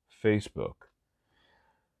 Facebook.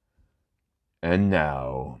 And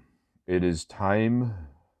now, it is time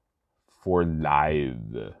for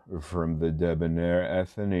Live from the Debonair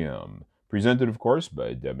Athenaeum, presented, of course,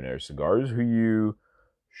 by Debonair Cigars, who you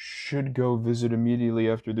should go visit immediately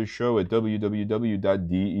after the show at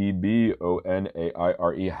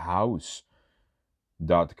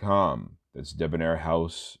www.debonairhouse.com. That's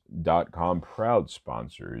debonairhouse.com, proud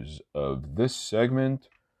sponsors of this segment,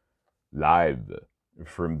 Live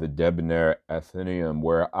from the Debonair Athenaeum,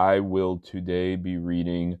 where I will today be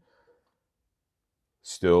reading,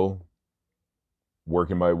 still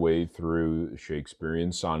working my way through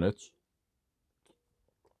Shakespearean sonnets.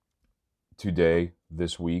 Today,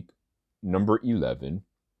 this week, number 11.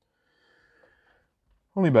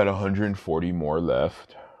 Only about 140 more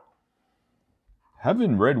left.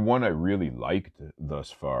 Haven't read one I really liked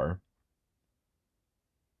thus far,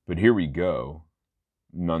 but here we go,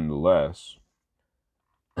 nonetheless.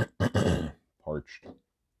 Parched.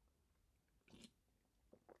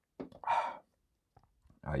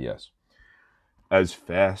 Ah, yes. As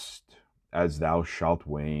fast as thou shalt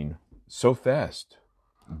wane, so fast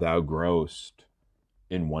thou growest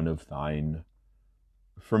in one of thine,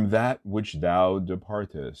 from that which thou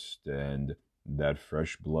departest, and that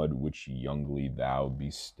fresh blood which youngly thou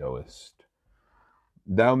bestowest.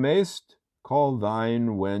 Thou mayst call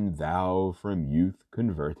thine when thou from youth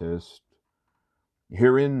convertest.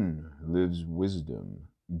 Herein lives wisdom,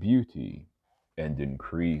 beauty, and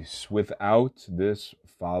increase. Without this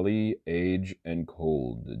folly, age, and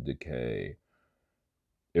cold decay.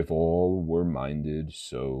 If all were minded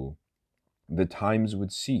so, the times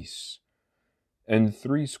would cease, and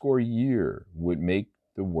 80 years would make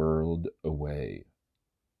the world away.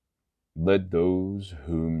 Let those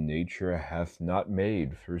whom nature hath not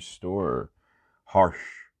made for store,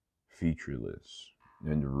 harsh, featureless,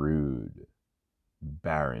 and rude,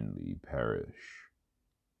 barrenly perish.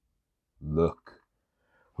 Look,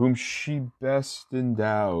 whom she best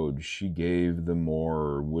endowed, she gave the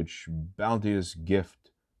more, which bounteous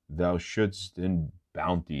gift thou shouldst in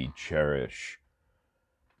bounty cherish.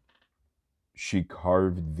 She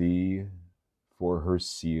carved thee for her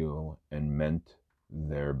seal, and meant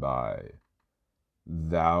thereby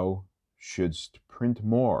thou shouldst print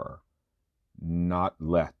more, not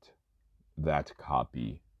let that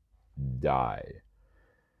copy die.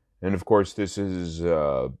 And of course, this is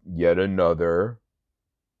yet another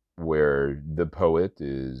where the poet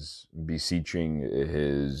is beseeching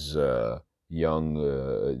his the young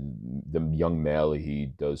male he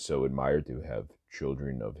does so admire to have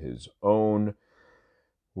children of his own.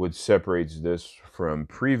 What separates this from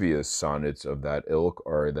previous sonnets of that ilk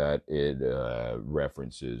are that it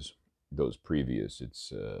references those previous.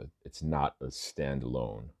 It's not a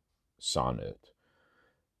standalone sonnet.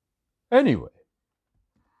 Anyway,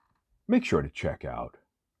 make sure to check out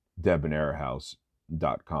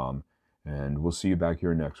debonairhouse.com, and we'll see you back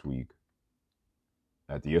here next week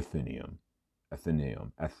at the Athenaeum,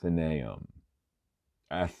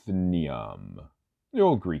 the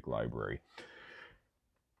old Greek library.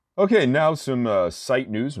 Okay, now some site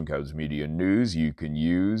news from Kaplowitz Media News you can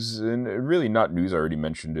use, and really not news. I already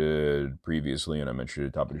mentioned it previously, and I mentioned it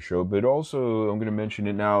at the top of the show, but also I'm going to mention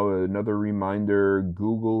it now. Another reminder,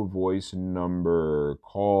 Google Voice number,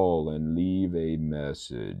 call and leave a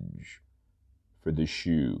message for the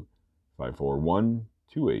shoe,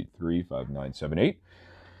 541-283-5978.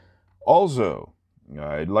 Also,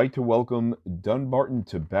 I'd like to welcome Dunbarton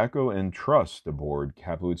Tobacco and Trust aboard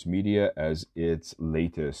Kaplowitz Media as its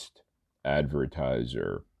latest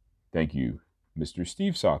advertiser. Thank you, Mr.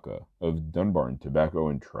 Steve Saka of Dunbarton Tobacco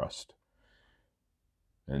and Trust.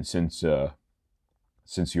 And since your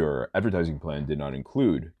advertising plan did not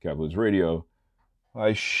include Kaplowitz Radio,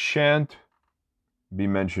 I shan't be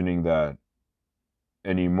mentioning that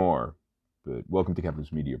anymore. But welcome to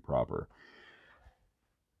Kaplowitz Media proper.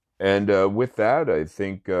 And with that, I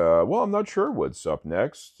think, I'm not sure what's up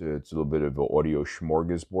next. It's a little bit of an audio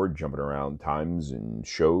smorgasbord, jumping around times and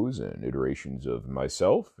shows and iterations of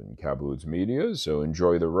myself and Kaplowitz Media. So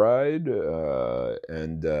enjoy the ride,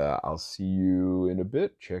 and I'll see you in a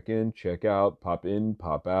bit. Check in, check out, pop in,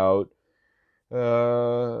 pop out.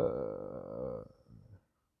 Let's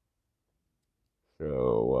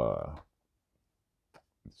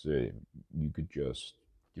see. You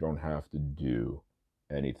don't have to do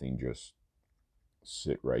anything, just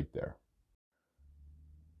sit right there.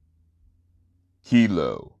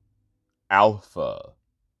 Kilo, Alpha,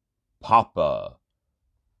 Papa,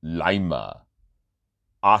 Lima,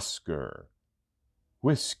 Oscar,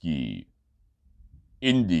 Whiskey,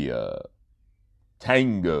 India,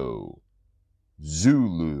 Tango,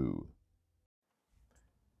 Zulu.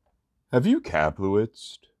 Have you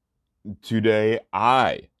Kaplowitzed? Today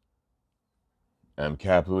I am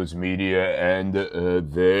Kaplowitz Media, and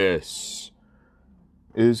this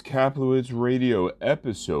is Kaplowitz Radio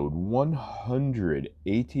episode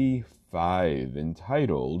 185,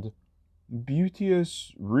 entitled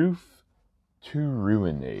Beauteous Roof to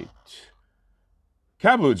Ruinate.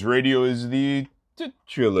 Kaplowitz Radio is the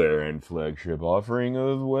titular and flagship offering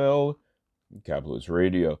of, well, Kaplowitz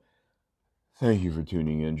Radio. Thank you for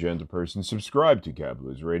tuning in, gentle person. Subscribe to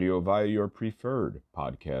Kaplowitz Radio via your preferred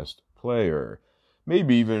podcast player.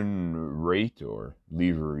 Maybe even rate or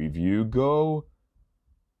leave a review. Go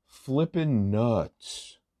flippin'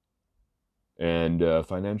 nuts. And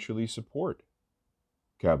financially support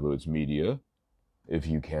Kaplowitz Media, if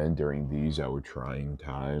you can, during these our trying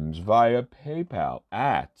times, via PayPal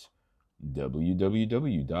at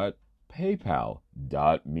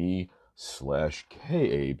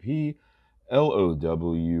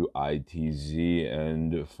www.paypal.me/KAPLOWITZ.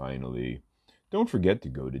 And finally, don't forget to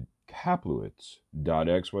go to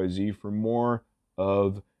Kaplowitz.xyz for more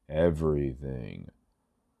of everything.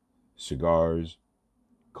 Cigars,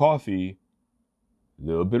 coffee, a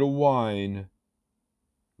little bit of wine,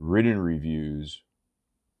 written reviews,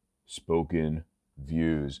 spoken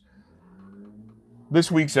views.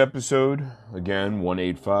 This week's episode, again,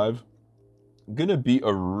 185, gonna be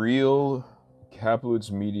a real Kaplowitz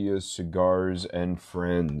Media Cigars and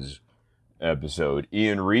Friends episode.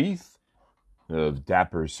 Ian Reith of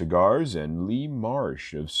Dapper Cigars and Lee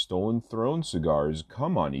Marsh of Stolen Throne Cigars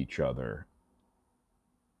come on each other.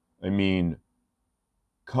 I mean,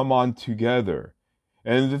 come on together.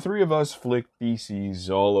 And the three of us flick feces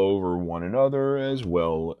all over one another as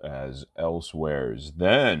well as elsewheres.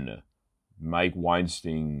 Then Mike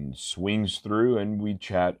Weinstein swings through and we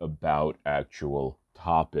chat about actual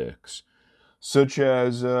topics, such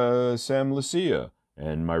as Sam Lucia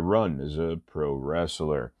and my run as a pro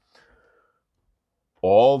wrestler.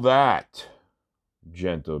 All that,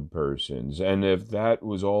 gentle persons. And if that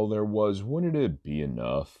was all there was, wouldn't it be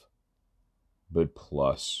enough? But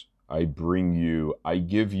plus, I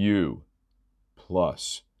give you,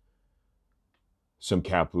 plus some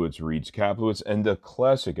Kaplowitz Reads Kaplowitz and a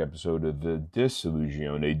classic episode of the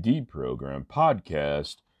Disillusione Deprogram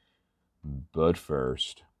podcast. But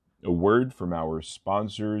first, a word from our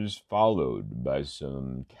sponsors, followed by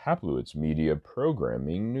some Kaplowitz Media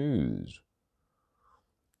programming news.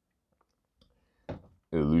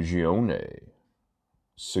 Illusione.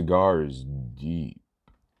 Cigars deep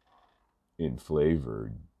in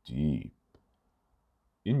flavor, deep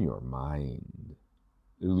in your mind.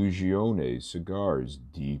 Illusione Cigars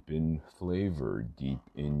deep in flavor, deep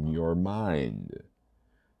in your mind.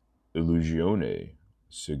 Illusione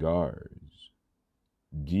Cigars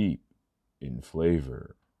deep in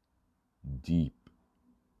flavor, deep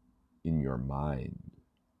in your mind.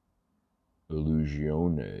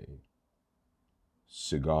 Illusione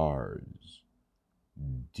Cigars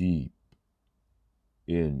deep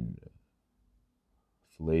in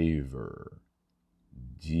flavor,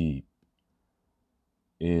 deep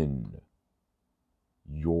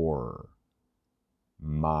in your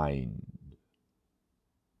mind.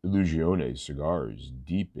 Illusione Cigars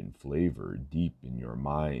deep in flavor, deep in your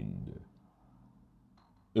mind.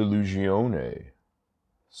 Illusione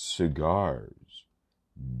Cigars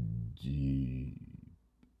deep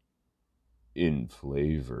in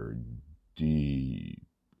flavor, deep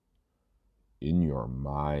in your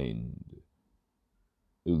mind.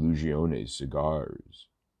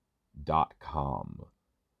 IllusioneCigars.com.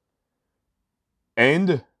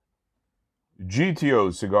 And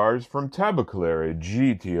GTO cigars from Tabacalera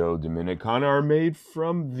GTO Dominicana are made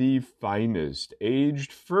from the finest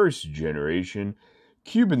aged first generation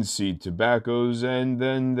Cuban seed tobaccos, and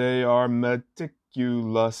then they are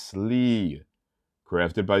meticulously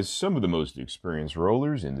crafted by some of the most experienced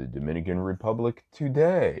rollers in the Dominican Republic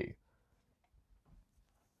today.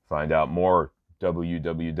 Find out more,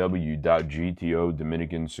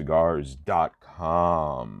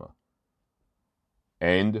 www.gtodominicancigars.com.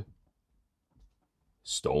 And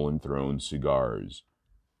Stolen Throne Cigars.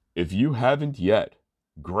 If you haven't yet,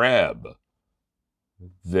 grab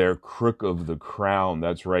their Crook of the Crown.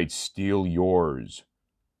 That's right, steal yours.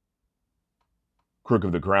 Crook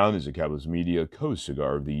of the Crown is a Capitalist Media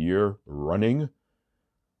Co-Cigar of the Year running.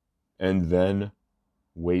 And then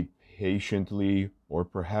wait patiently or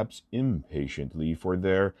perhaps impatiently for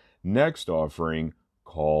their next offering,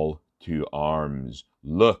 Call to Arms.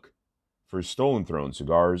 Look for Stolen Throne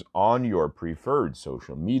Cigars on your preferred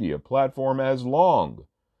social media platform as long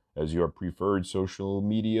as your preferred social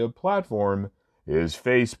media platform is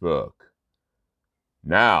Facebook.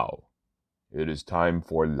 Now, it is time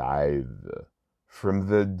for Live from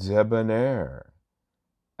the Debonair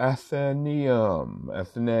Athenaeum.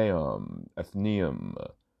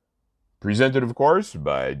 Presented, of course,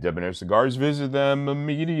 by Debonair Cigars. Visit them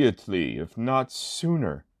immediately, if not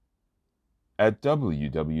sooner, at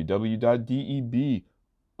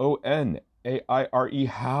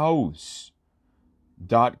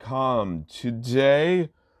www.debonairehouse.com. Today,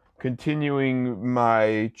 continuing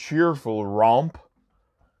my cheerful romp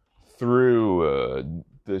through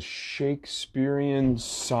the Shakespearean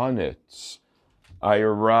sonnets, I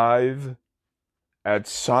arrive at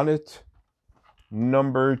sonnet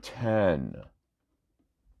number 10.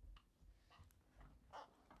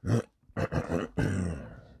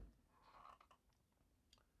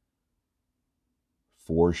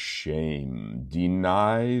 For shame,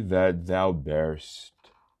 deny that thou bear'st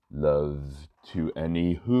love to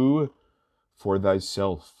any who, for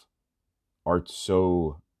thyself, art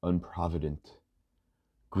so unprovident.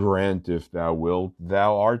 Grant, if thou wilt,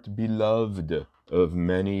 thou art beloved of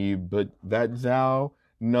many, but that thou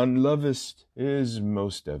none lovest is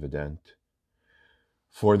most evident.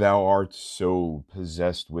 For thou art so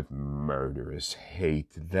possessed with murderous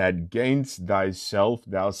hate, that gainst thyself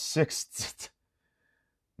thou seek'st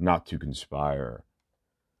not to conspire,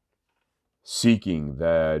 seeking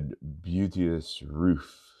that beauteous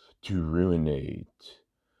roof to ruinate,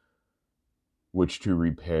 which to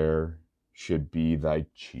repair should be thy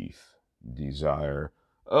chief desire.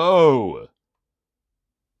 Oh!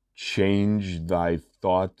 Change thy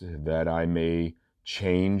thought that I may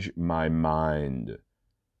change my mind.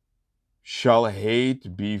 Shall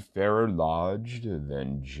hate be fairer lodged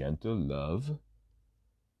than gentle love?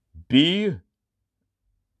 Be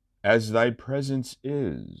as thy presence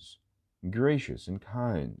is, gracious and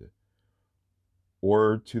kind,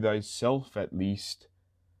 or to thyself at least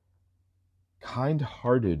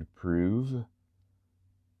kind-hearted prove.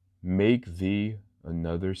 Make thee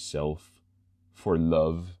another self for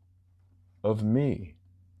love of me,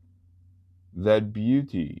 that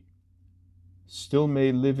beauty still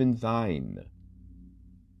may live in thine,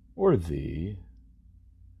 or thee.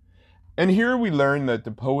 And here we learn that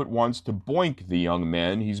the poet wants to boink the young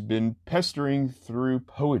man he's been pestering through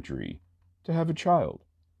poetry to have a child.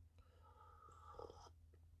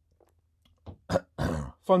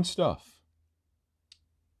 Fun stuff.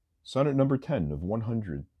 Sonnet number 10 of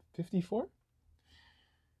 154.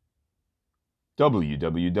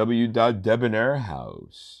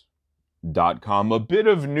 www.debonairhouse.com. A bit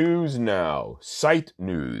of news now. Site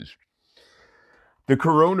news. The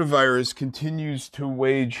coronavirus continues to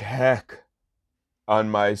wage heck on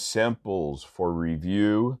my samples for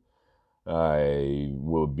review. I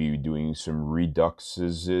will be doing some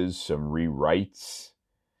reduxes, some rewrites.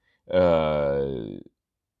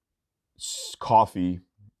 Coffee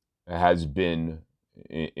has been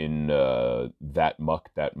in that muck,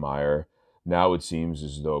 that mire. Now it seems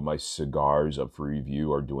as though my cigars up for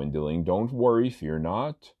review are dwindling. Don't worry, fear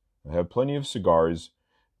not. I have plenty of cigars,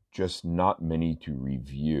 just not many to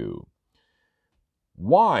review.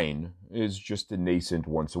 Wine is just a nascent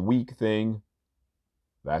once-a-week thing.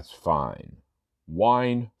 That's fine.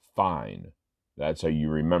 Wine, fine. That's how you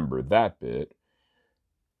remember that bit.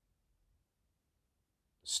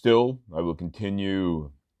 Still, I will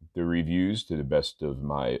continue the reviews to the best of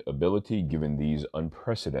my ability, given these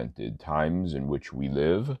unprecedented times in which we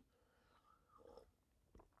live.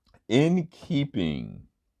 In keeping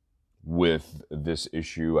with this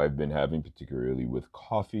issue I've been having, particularly with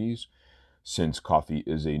coffees, since coffee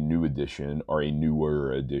is a new addition, or a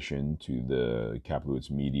newer addition to the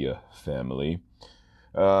Kaplowitz Media family,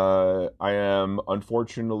 I am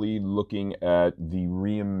unfortunately looking at the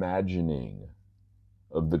reimagining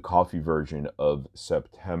of the coffee version of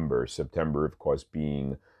September. September, of course,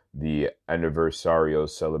 being the Anniversario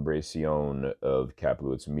Celebración of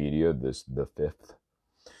Kaplowitz Media, this the 5th.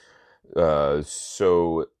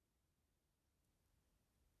 So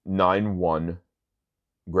 9/1,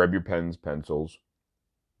 grab your pens, pencils.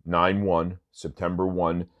 9/1, September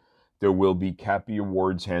 1, there will be Cappy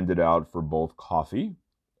Awards handed out for both coffee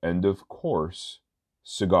and, of course,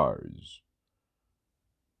 cigars.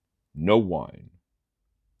 No wine.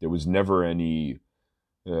 There was never any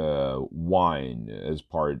wine as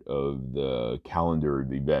part of the calendar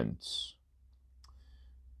of events.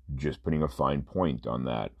 Just putting a fine point on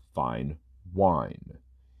that. Fine wine.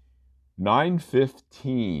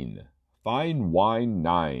 9:15. Fine wine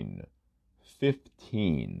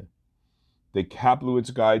 9:15. The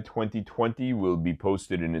Kaplowitz Guide 2020 will be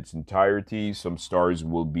posted in its entirety. Some stars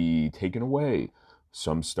will be taken away.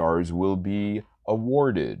 Some stars will be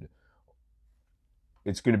awarded.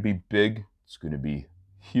 It's going to be big. It's going to be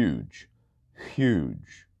huge.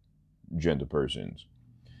 Huge, gentle persons.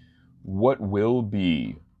 What will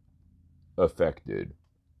be affected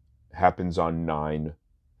happens on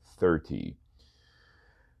 9/30.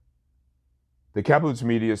 The Kaplowitz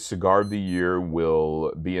Media Cigar of the Year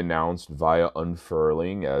will be announced via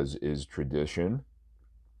unfurling, as is tradition.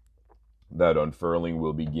 That unfurling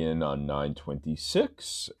will begin on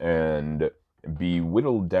 9/26 and be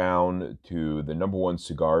whittled down to the number one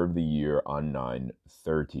cigar of the year on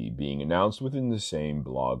 9/30, being announced within the same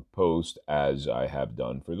blog post as I have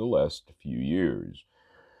done for the last few years.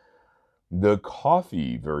 The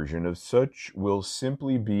coffee version of such will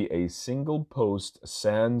simply be a single post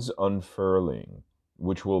sans unfurling,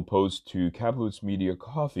 which will post to Kaplowitz Media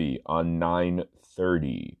Coffee on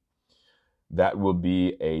 9/30. That will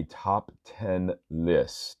be a top 10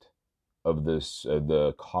 list of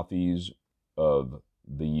the coffees of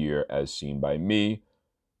the year as seen by me,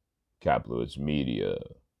 Kaplowitz Media.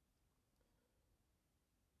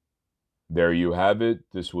 There you have it.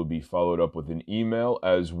 This will be followed up with an email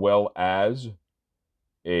as well as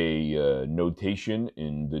a notation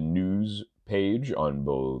in the news page on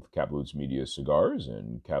both Kaplowitz Media Cigars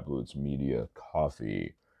and Kaplowitz Media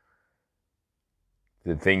Coffee.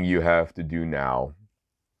 The thing you have to do now,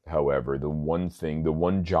 however, the one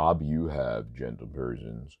job you have, gentle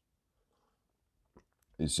persons,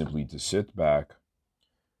 is simply to sit back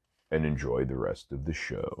and enjoy the rest of the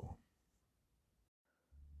show.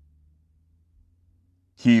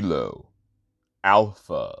 Kilo,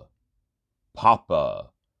 Alpha,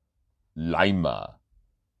 Papa, Lima,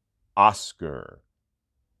 Oscar,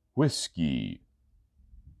 Whiskey,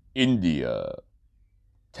 India,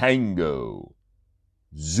 Tango,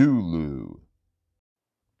 Zulu.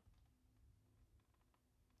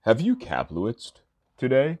 Have you Kaplowitzed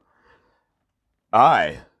today?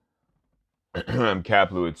 I'm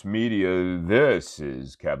Kaplowitz Media. This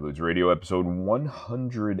is Kaplowitz Radio episode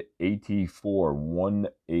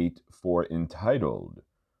 184, entitled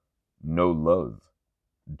No Love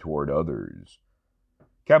Toward Others.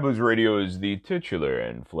 Kaplowitz Radio is the titular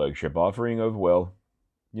and flagship offering of, well,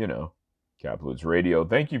 Kaplowitz Radio.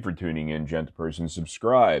 Thank you for tuning in, gentle person.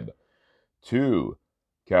 Subscribe to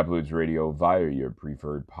Kaplowitz Radio via your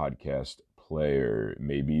preferred podcast player.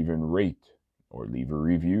 Maybe even rate or leave a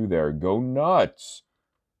review there. Go nuts!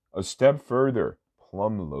 A step further,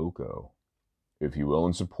 plum loco, if you will,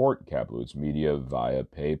 and support Kaplowitz Media via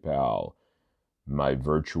PayPal. My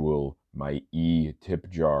e-tip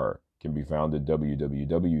jar can be found at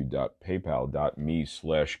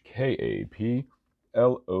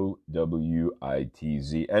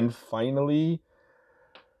www.paypal.me/KAPLOWITZ. And finally,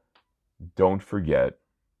 don't forget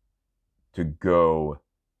to go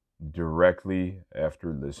directly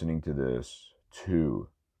after listening to this to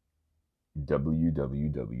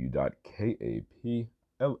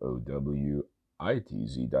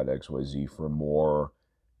www.kaplowitz.xyz for more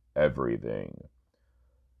everything.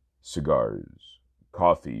 Cigars,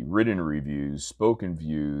 coffee, written reviews, spoken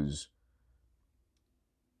views,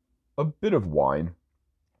 a bit of wine.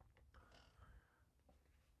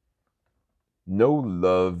 No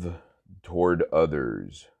love toward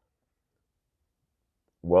others.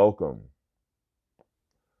 Welcome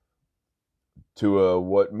to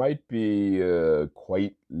what might be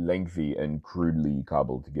quite lengthy and crudely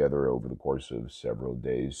cobbled together over the course of several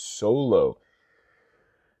days solo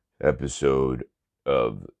episode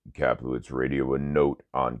of Kaplowitz Radio. A note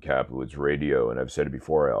on Kaplowitz Radio, and I've said it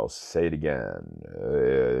before, I'll say it again.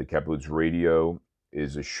 Kaplowitz Radio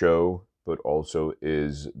is a show, but also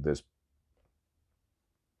is this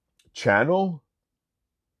channel.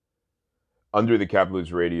 Under the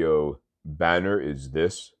Kaplowitz Radio banner is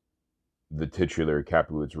this, the titular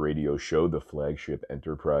Kaplowitz Radio show, the flagship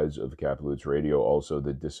enterprise of Kaplowitz Radio, also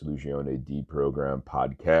the Disillusione D program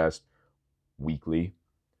podcast, weekly.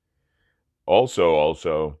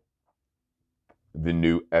 Also, the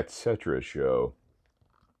new Etc. show,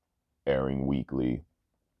 airing weekly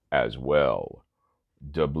as well.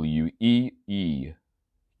 WEEKLY.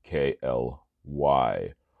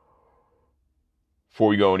 Before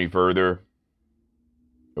we go any further,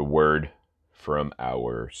 a word from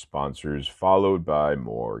our sponsors, followed by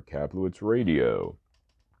more Kaplowitz Radio.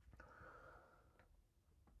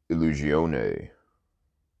 Illusione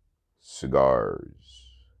cigars,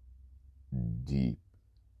 deep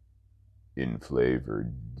in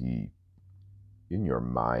flavor, deep in your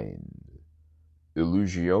mind.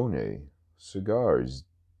 Illusione cigars,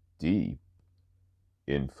 deep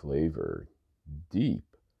in flavor,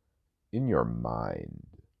 deep in your mind.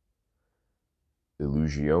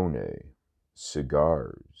 Illusione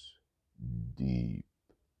cigars, deep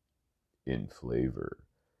in flavor,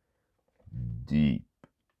 deep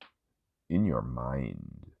in your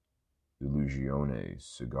mind. Illusione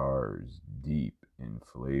cigars, deep in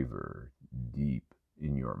flavor, deep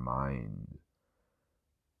in your mind.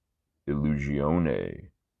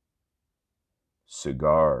 Illusione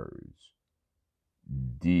cigars,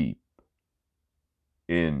 deep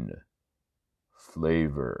in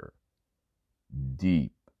flavor,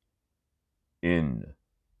 deep in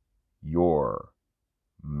your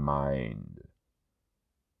mind.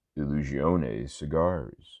 Illusione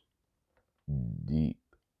cigars, deep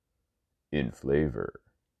in flavor,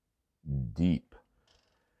 deep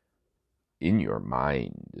in your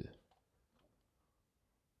mind.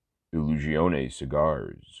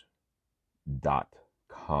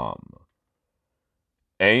 IllusioneCigars.com.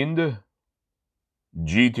 And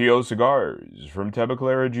GTO cigars from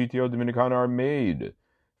Tabacalera GTO Dominicana are made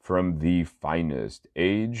from the finest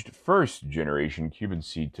aged first-generation Cuban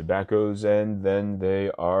seed tobaccos, and then they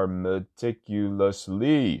are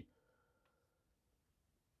meticulously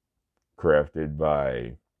crafted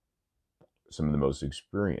by some of the most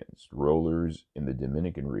experienced rollers in the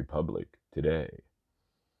Dominican Republic today.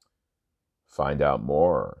 Find out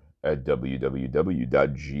more at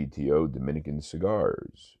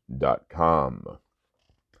www.gtodominicancigars.com.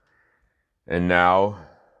 And now,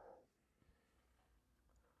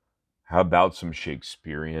 how about some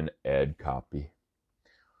Shakespearean ad copy?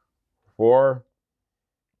 For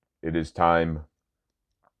it is time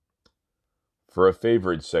for a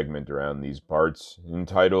favorite segment around these parts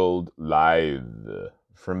entitled Live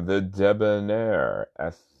from the Debonair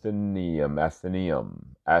Athenaeum.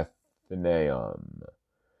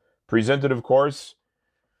 Presented, of course,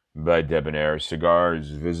 by Debonair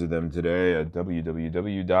Cigars. Visit them today at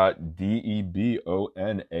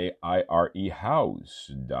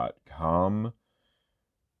www.debonairehouse.com.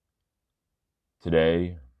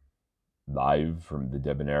 Today, live from the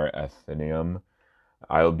Debonair Athenaeum,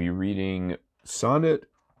 I'll be reading Sonnet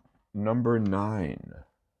number 9.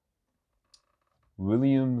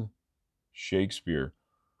 William Shakespeare,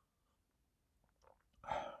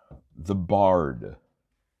 the Bard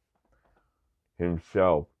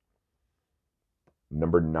himself,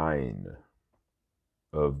 number 9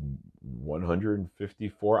 of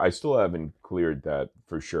 154. I still haven't cleared that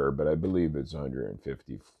for sure, but I believe it's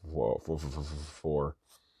 154.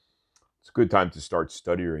 It's a good time to start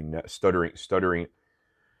stuttering.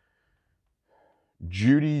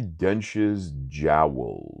 Judi Dench's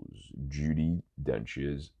Jowls. Judi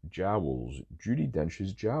Dench's Jowls. Judi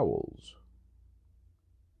Dench's Jowls.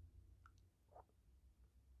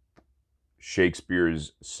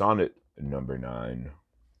 Shakespeare's Sonnet number 9.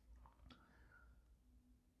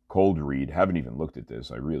 Cold read. Haven't even looked at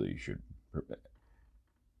this. I really should.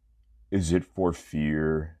 Is it for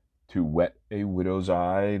fear to wet a widow's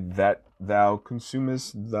eye that thou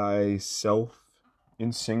consumest thyself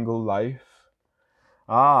in single life?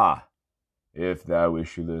 Ah, if thou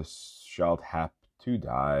issueless shalt hap to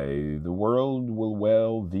die, the world will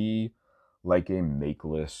wail thee like a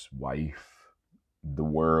makeless wife. The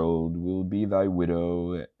world will be thy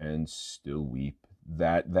widow, and still weep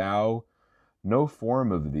that thou no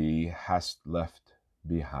form of thee hast left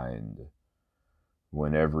behind,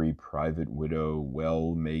 when every private widow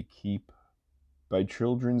well may keep by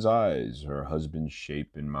children's eyes her husband's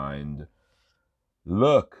shape in mind.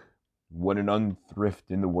 Look, what an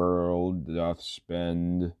unthrift in the world doth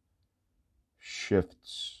spend,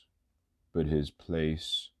 shifts but his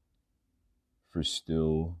place, for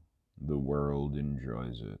still the world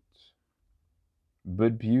enjoys it.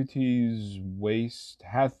 But beauty's waste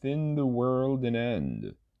hath in the world an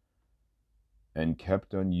end, and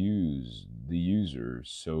kept unused the user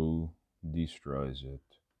so destroys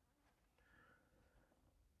it.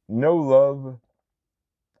 No love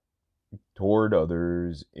toward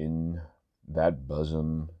others in that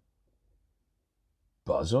bosom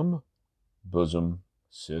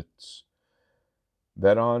sits,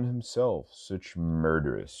 that on himself such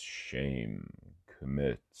murderous shame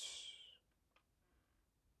commits.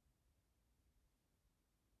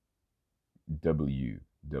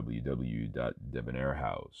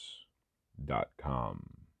 www.debonairhouse.com.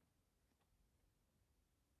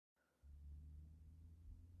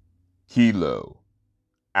 Kilo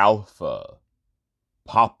Alpha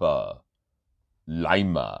Papa,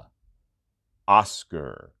 Lima,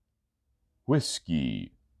 Oscar,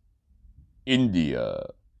 Whiskey,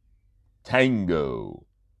 India, Tango,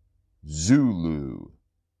 Zulu.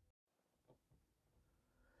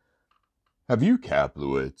 Have you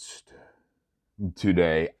Kaplowitzed?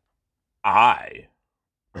 Today, I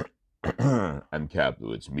am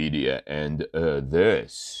Kaplowitz Media, and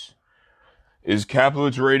this is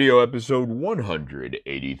Kaplowitz Radio episode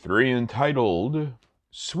 183, entitled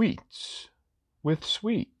Sweets with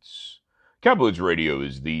Sweets. Kaplowitz Radio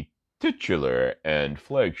is the titular and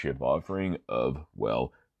flagship offering of,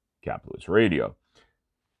 well, Kaplowitz Radio.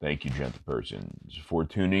 Thank you, gentlepersons, for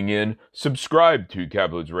tuning in. Subscribe to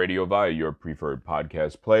Kaplowitz Radio via your preferred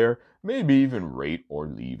podcast player. Maybe even rate or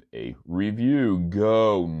leave a review.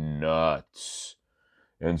 Go nuts.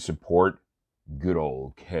 And support good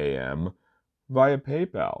old KM via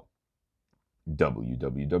PayPal.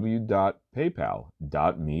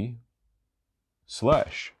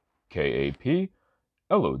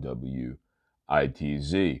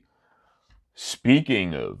 www.paypal.me/KAPLOWITZ.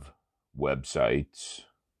 Speaking of websites,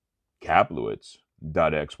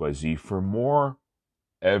 Kaplowitz.xyz for more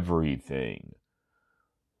everything.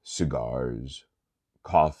 Cigars,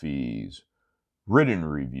 coffees, written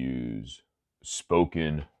reviews,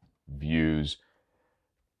 spoken views.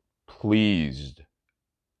 Pleased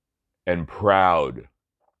and proud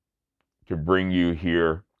to bring you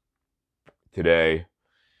here today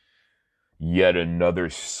yet another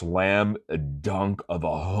slam dunk of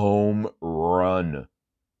a home run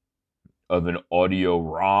of an audio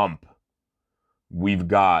romp. We've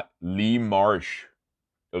got Lee Marsh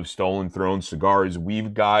of Stolen Throne Cigars.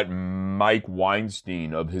 We've got Mike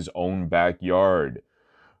Weinstein of His Own Backyard.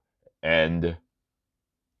 And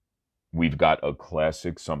we've got a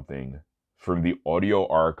classic something from the audio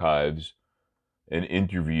archives, an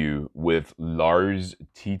interview with Lars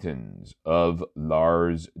Tietens of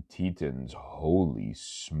Lars Tietens. Holy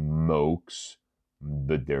smokes,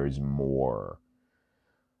 but there's more.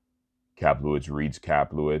 Kaplowitz Reads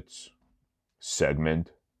Kaplowitz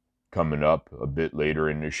segment coming up a bit later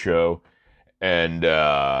in the show. And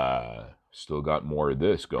still got more of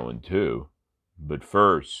this going too. But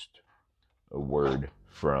first, a word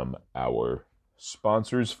from our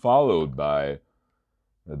sponsors, followed by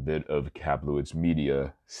a bit of Kaplowitz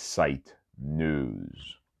Media site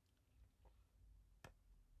news.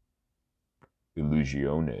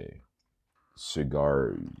 Illusione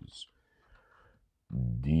Cigars,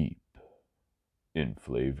 deep in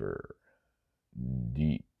flavor,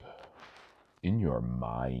 deep in your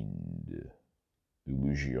mind.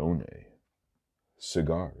 Illusione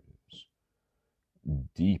Cigars,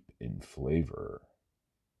 deep in flavor,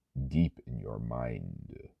 deep in your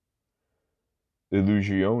mind.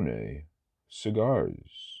 Illusione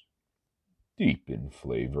Cigars, deep in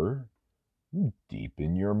flavor, deep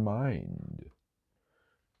in your mind.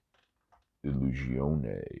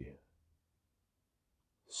 Illusione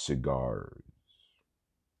Cigars,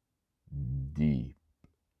 deep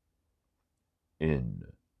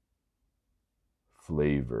in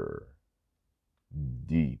flavor,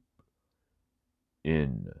 deep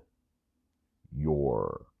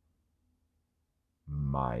in your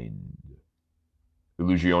mind.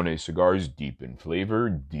 Illusione Cigars, deep in flavor,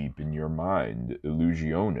 deep in your mind.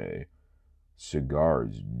 Illusione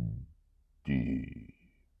Cigars, deep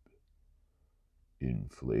in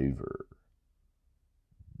flavor,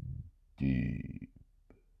 deep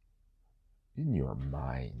in your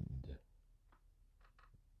mind.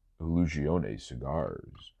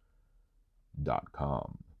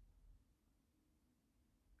 IllusioneCigars.com.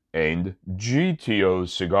 And GTO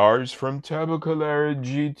cigars from Tabacalera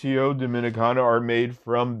GTO Dominicana are made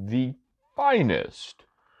from the finest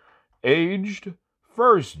aged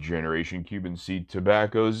first-generation Cuban seed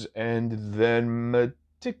tobaccos and then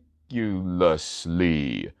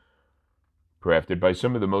meticulously crafted by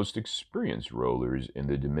some of the most experienced rollers in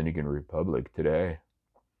the Dominican Republic today.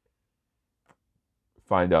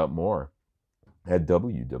 Find out more at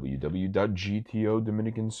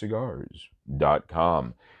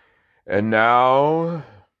www.gtodominicancigars.com. And now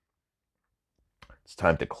it's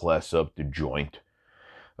time to class up the joint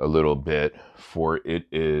a little bit, for it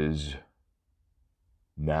is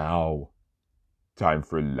now time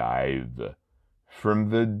for Live from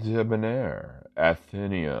the Debonair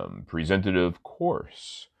Athenaeum, presented, of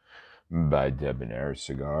course, by Debonair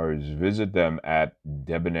Cigars. Visit them at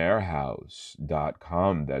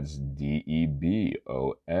debonairhouse.com. That's DEBONAIRE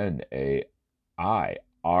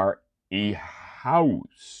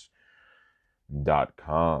house.com.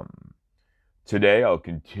 Today I'll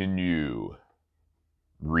continue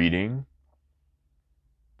reading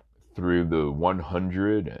through the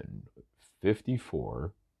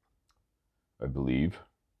 154, I believe.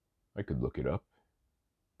 I could look it up,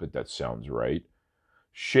 but that sounds right.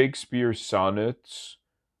 Shakespeare sonnets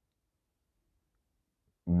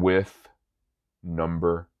with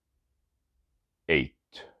number 8.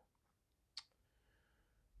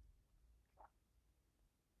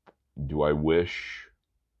 Do I wish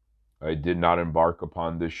I did not embark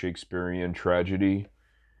upon this Shakespearean tragedy?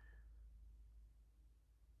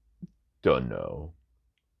 Dunno.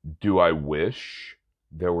 Do I wish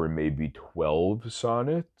there were maybe 12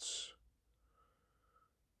 sonnets?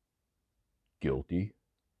 Guilty.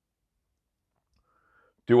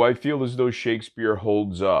 Do I feel as though Shakespeare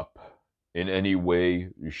holds up in any way,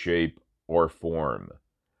 shape, or form?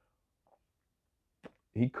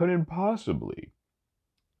 He couldn't possibly,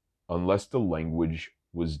 unless the language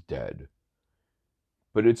was dead.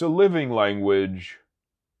 But it's a living language,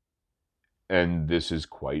 and this is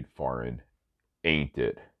quite foreign, ain't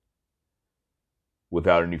it?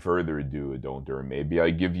 Without any further ado, Adonter, maybe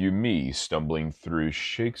I give you me stumbling through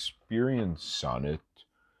Shakespearean sonnet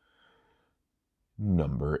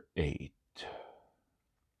number 8.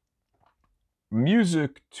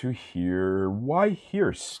 Music to hear, why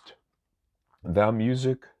hear'st thou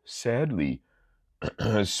music sadly?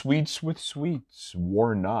 Sweets with sweets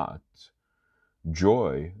war not,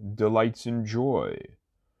 joy delights in joy.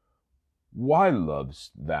 Why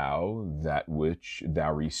lovest thou that which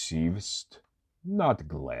thou receivest not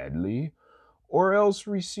gladly, or else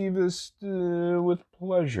receivest with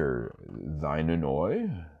pleasure thine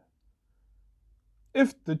annoy?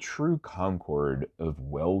 If the true concord of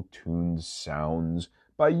well-tuned sounds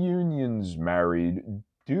by unions married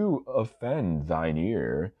do offend thine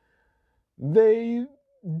ear, they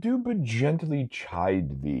do but gently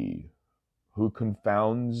chide thee, who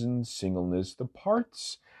confounds in singleness the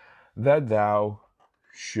parts that thou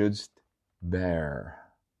shouldst bear.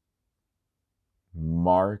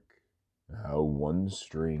 Mark how one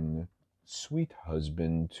string, sweet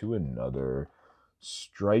husband to another,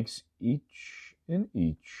 strikes each in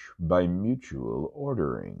each by mutual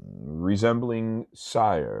ordering, resembling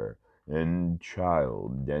sire and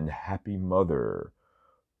child and happy mother,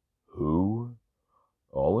 who,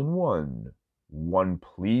 all in one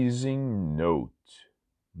pleasing note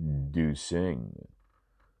do sing,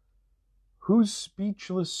 whose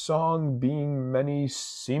speechless song being many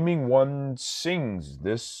seeming one sings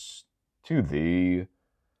this to thee,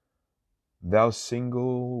 thou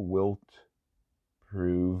single wilt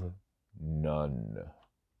prove none.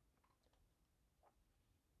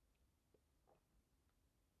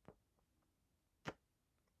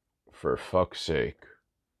 For fuck's sake.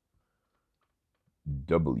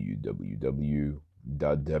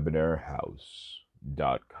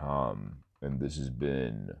 www.debonairhouse.com, and this has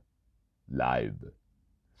been live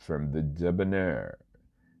from the Debonair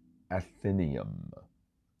Athenaeum.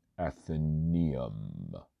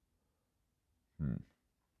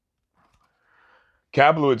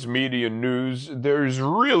 Kaplowitz Media News. There's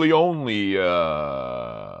really only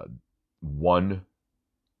one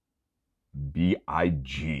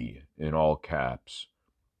BIG in all caps.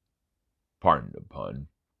 Pardon the pun.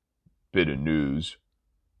 Bit of news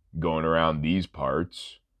going around these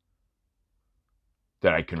parts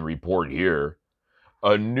that I can report here.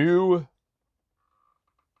 A new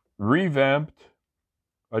revamped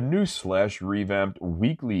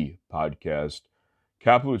weekly podcast,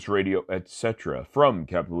 Kaplowitz Radio, etc. from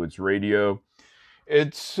Kaplowitz Radio.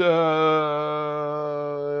 It's, like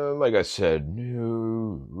I said,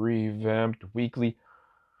 new, revamped, weekly.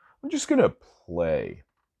 I'm just going to play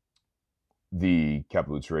the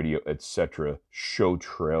Kaplowitz Radio, etc. show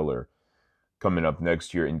trailer coming up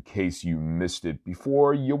next year in case you missed it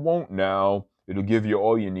before. You won't now. It'll give you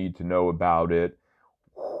all you need to know about it.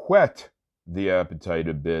 Whet the appetite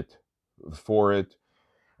a bit for it.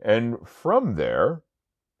 And from there,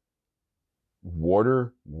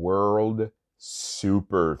 Waterworld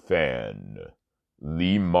superfan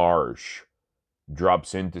Lee Marsh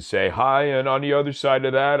drops in to say hi, and on the other side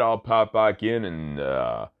of that, I'll pop back in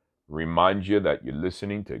and remind you that you're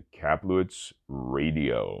listening to Kaplowitz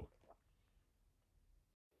Radio.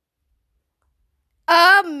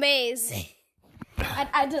 Amazing.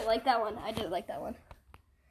 I did like that one.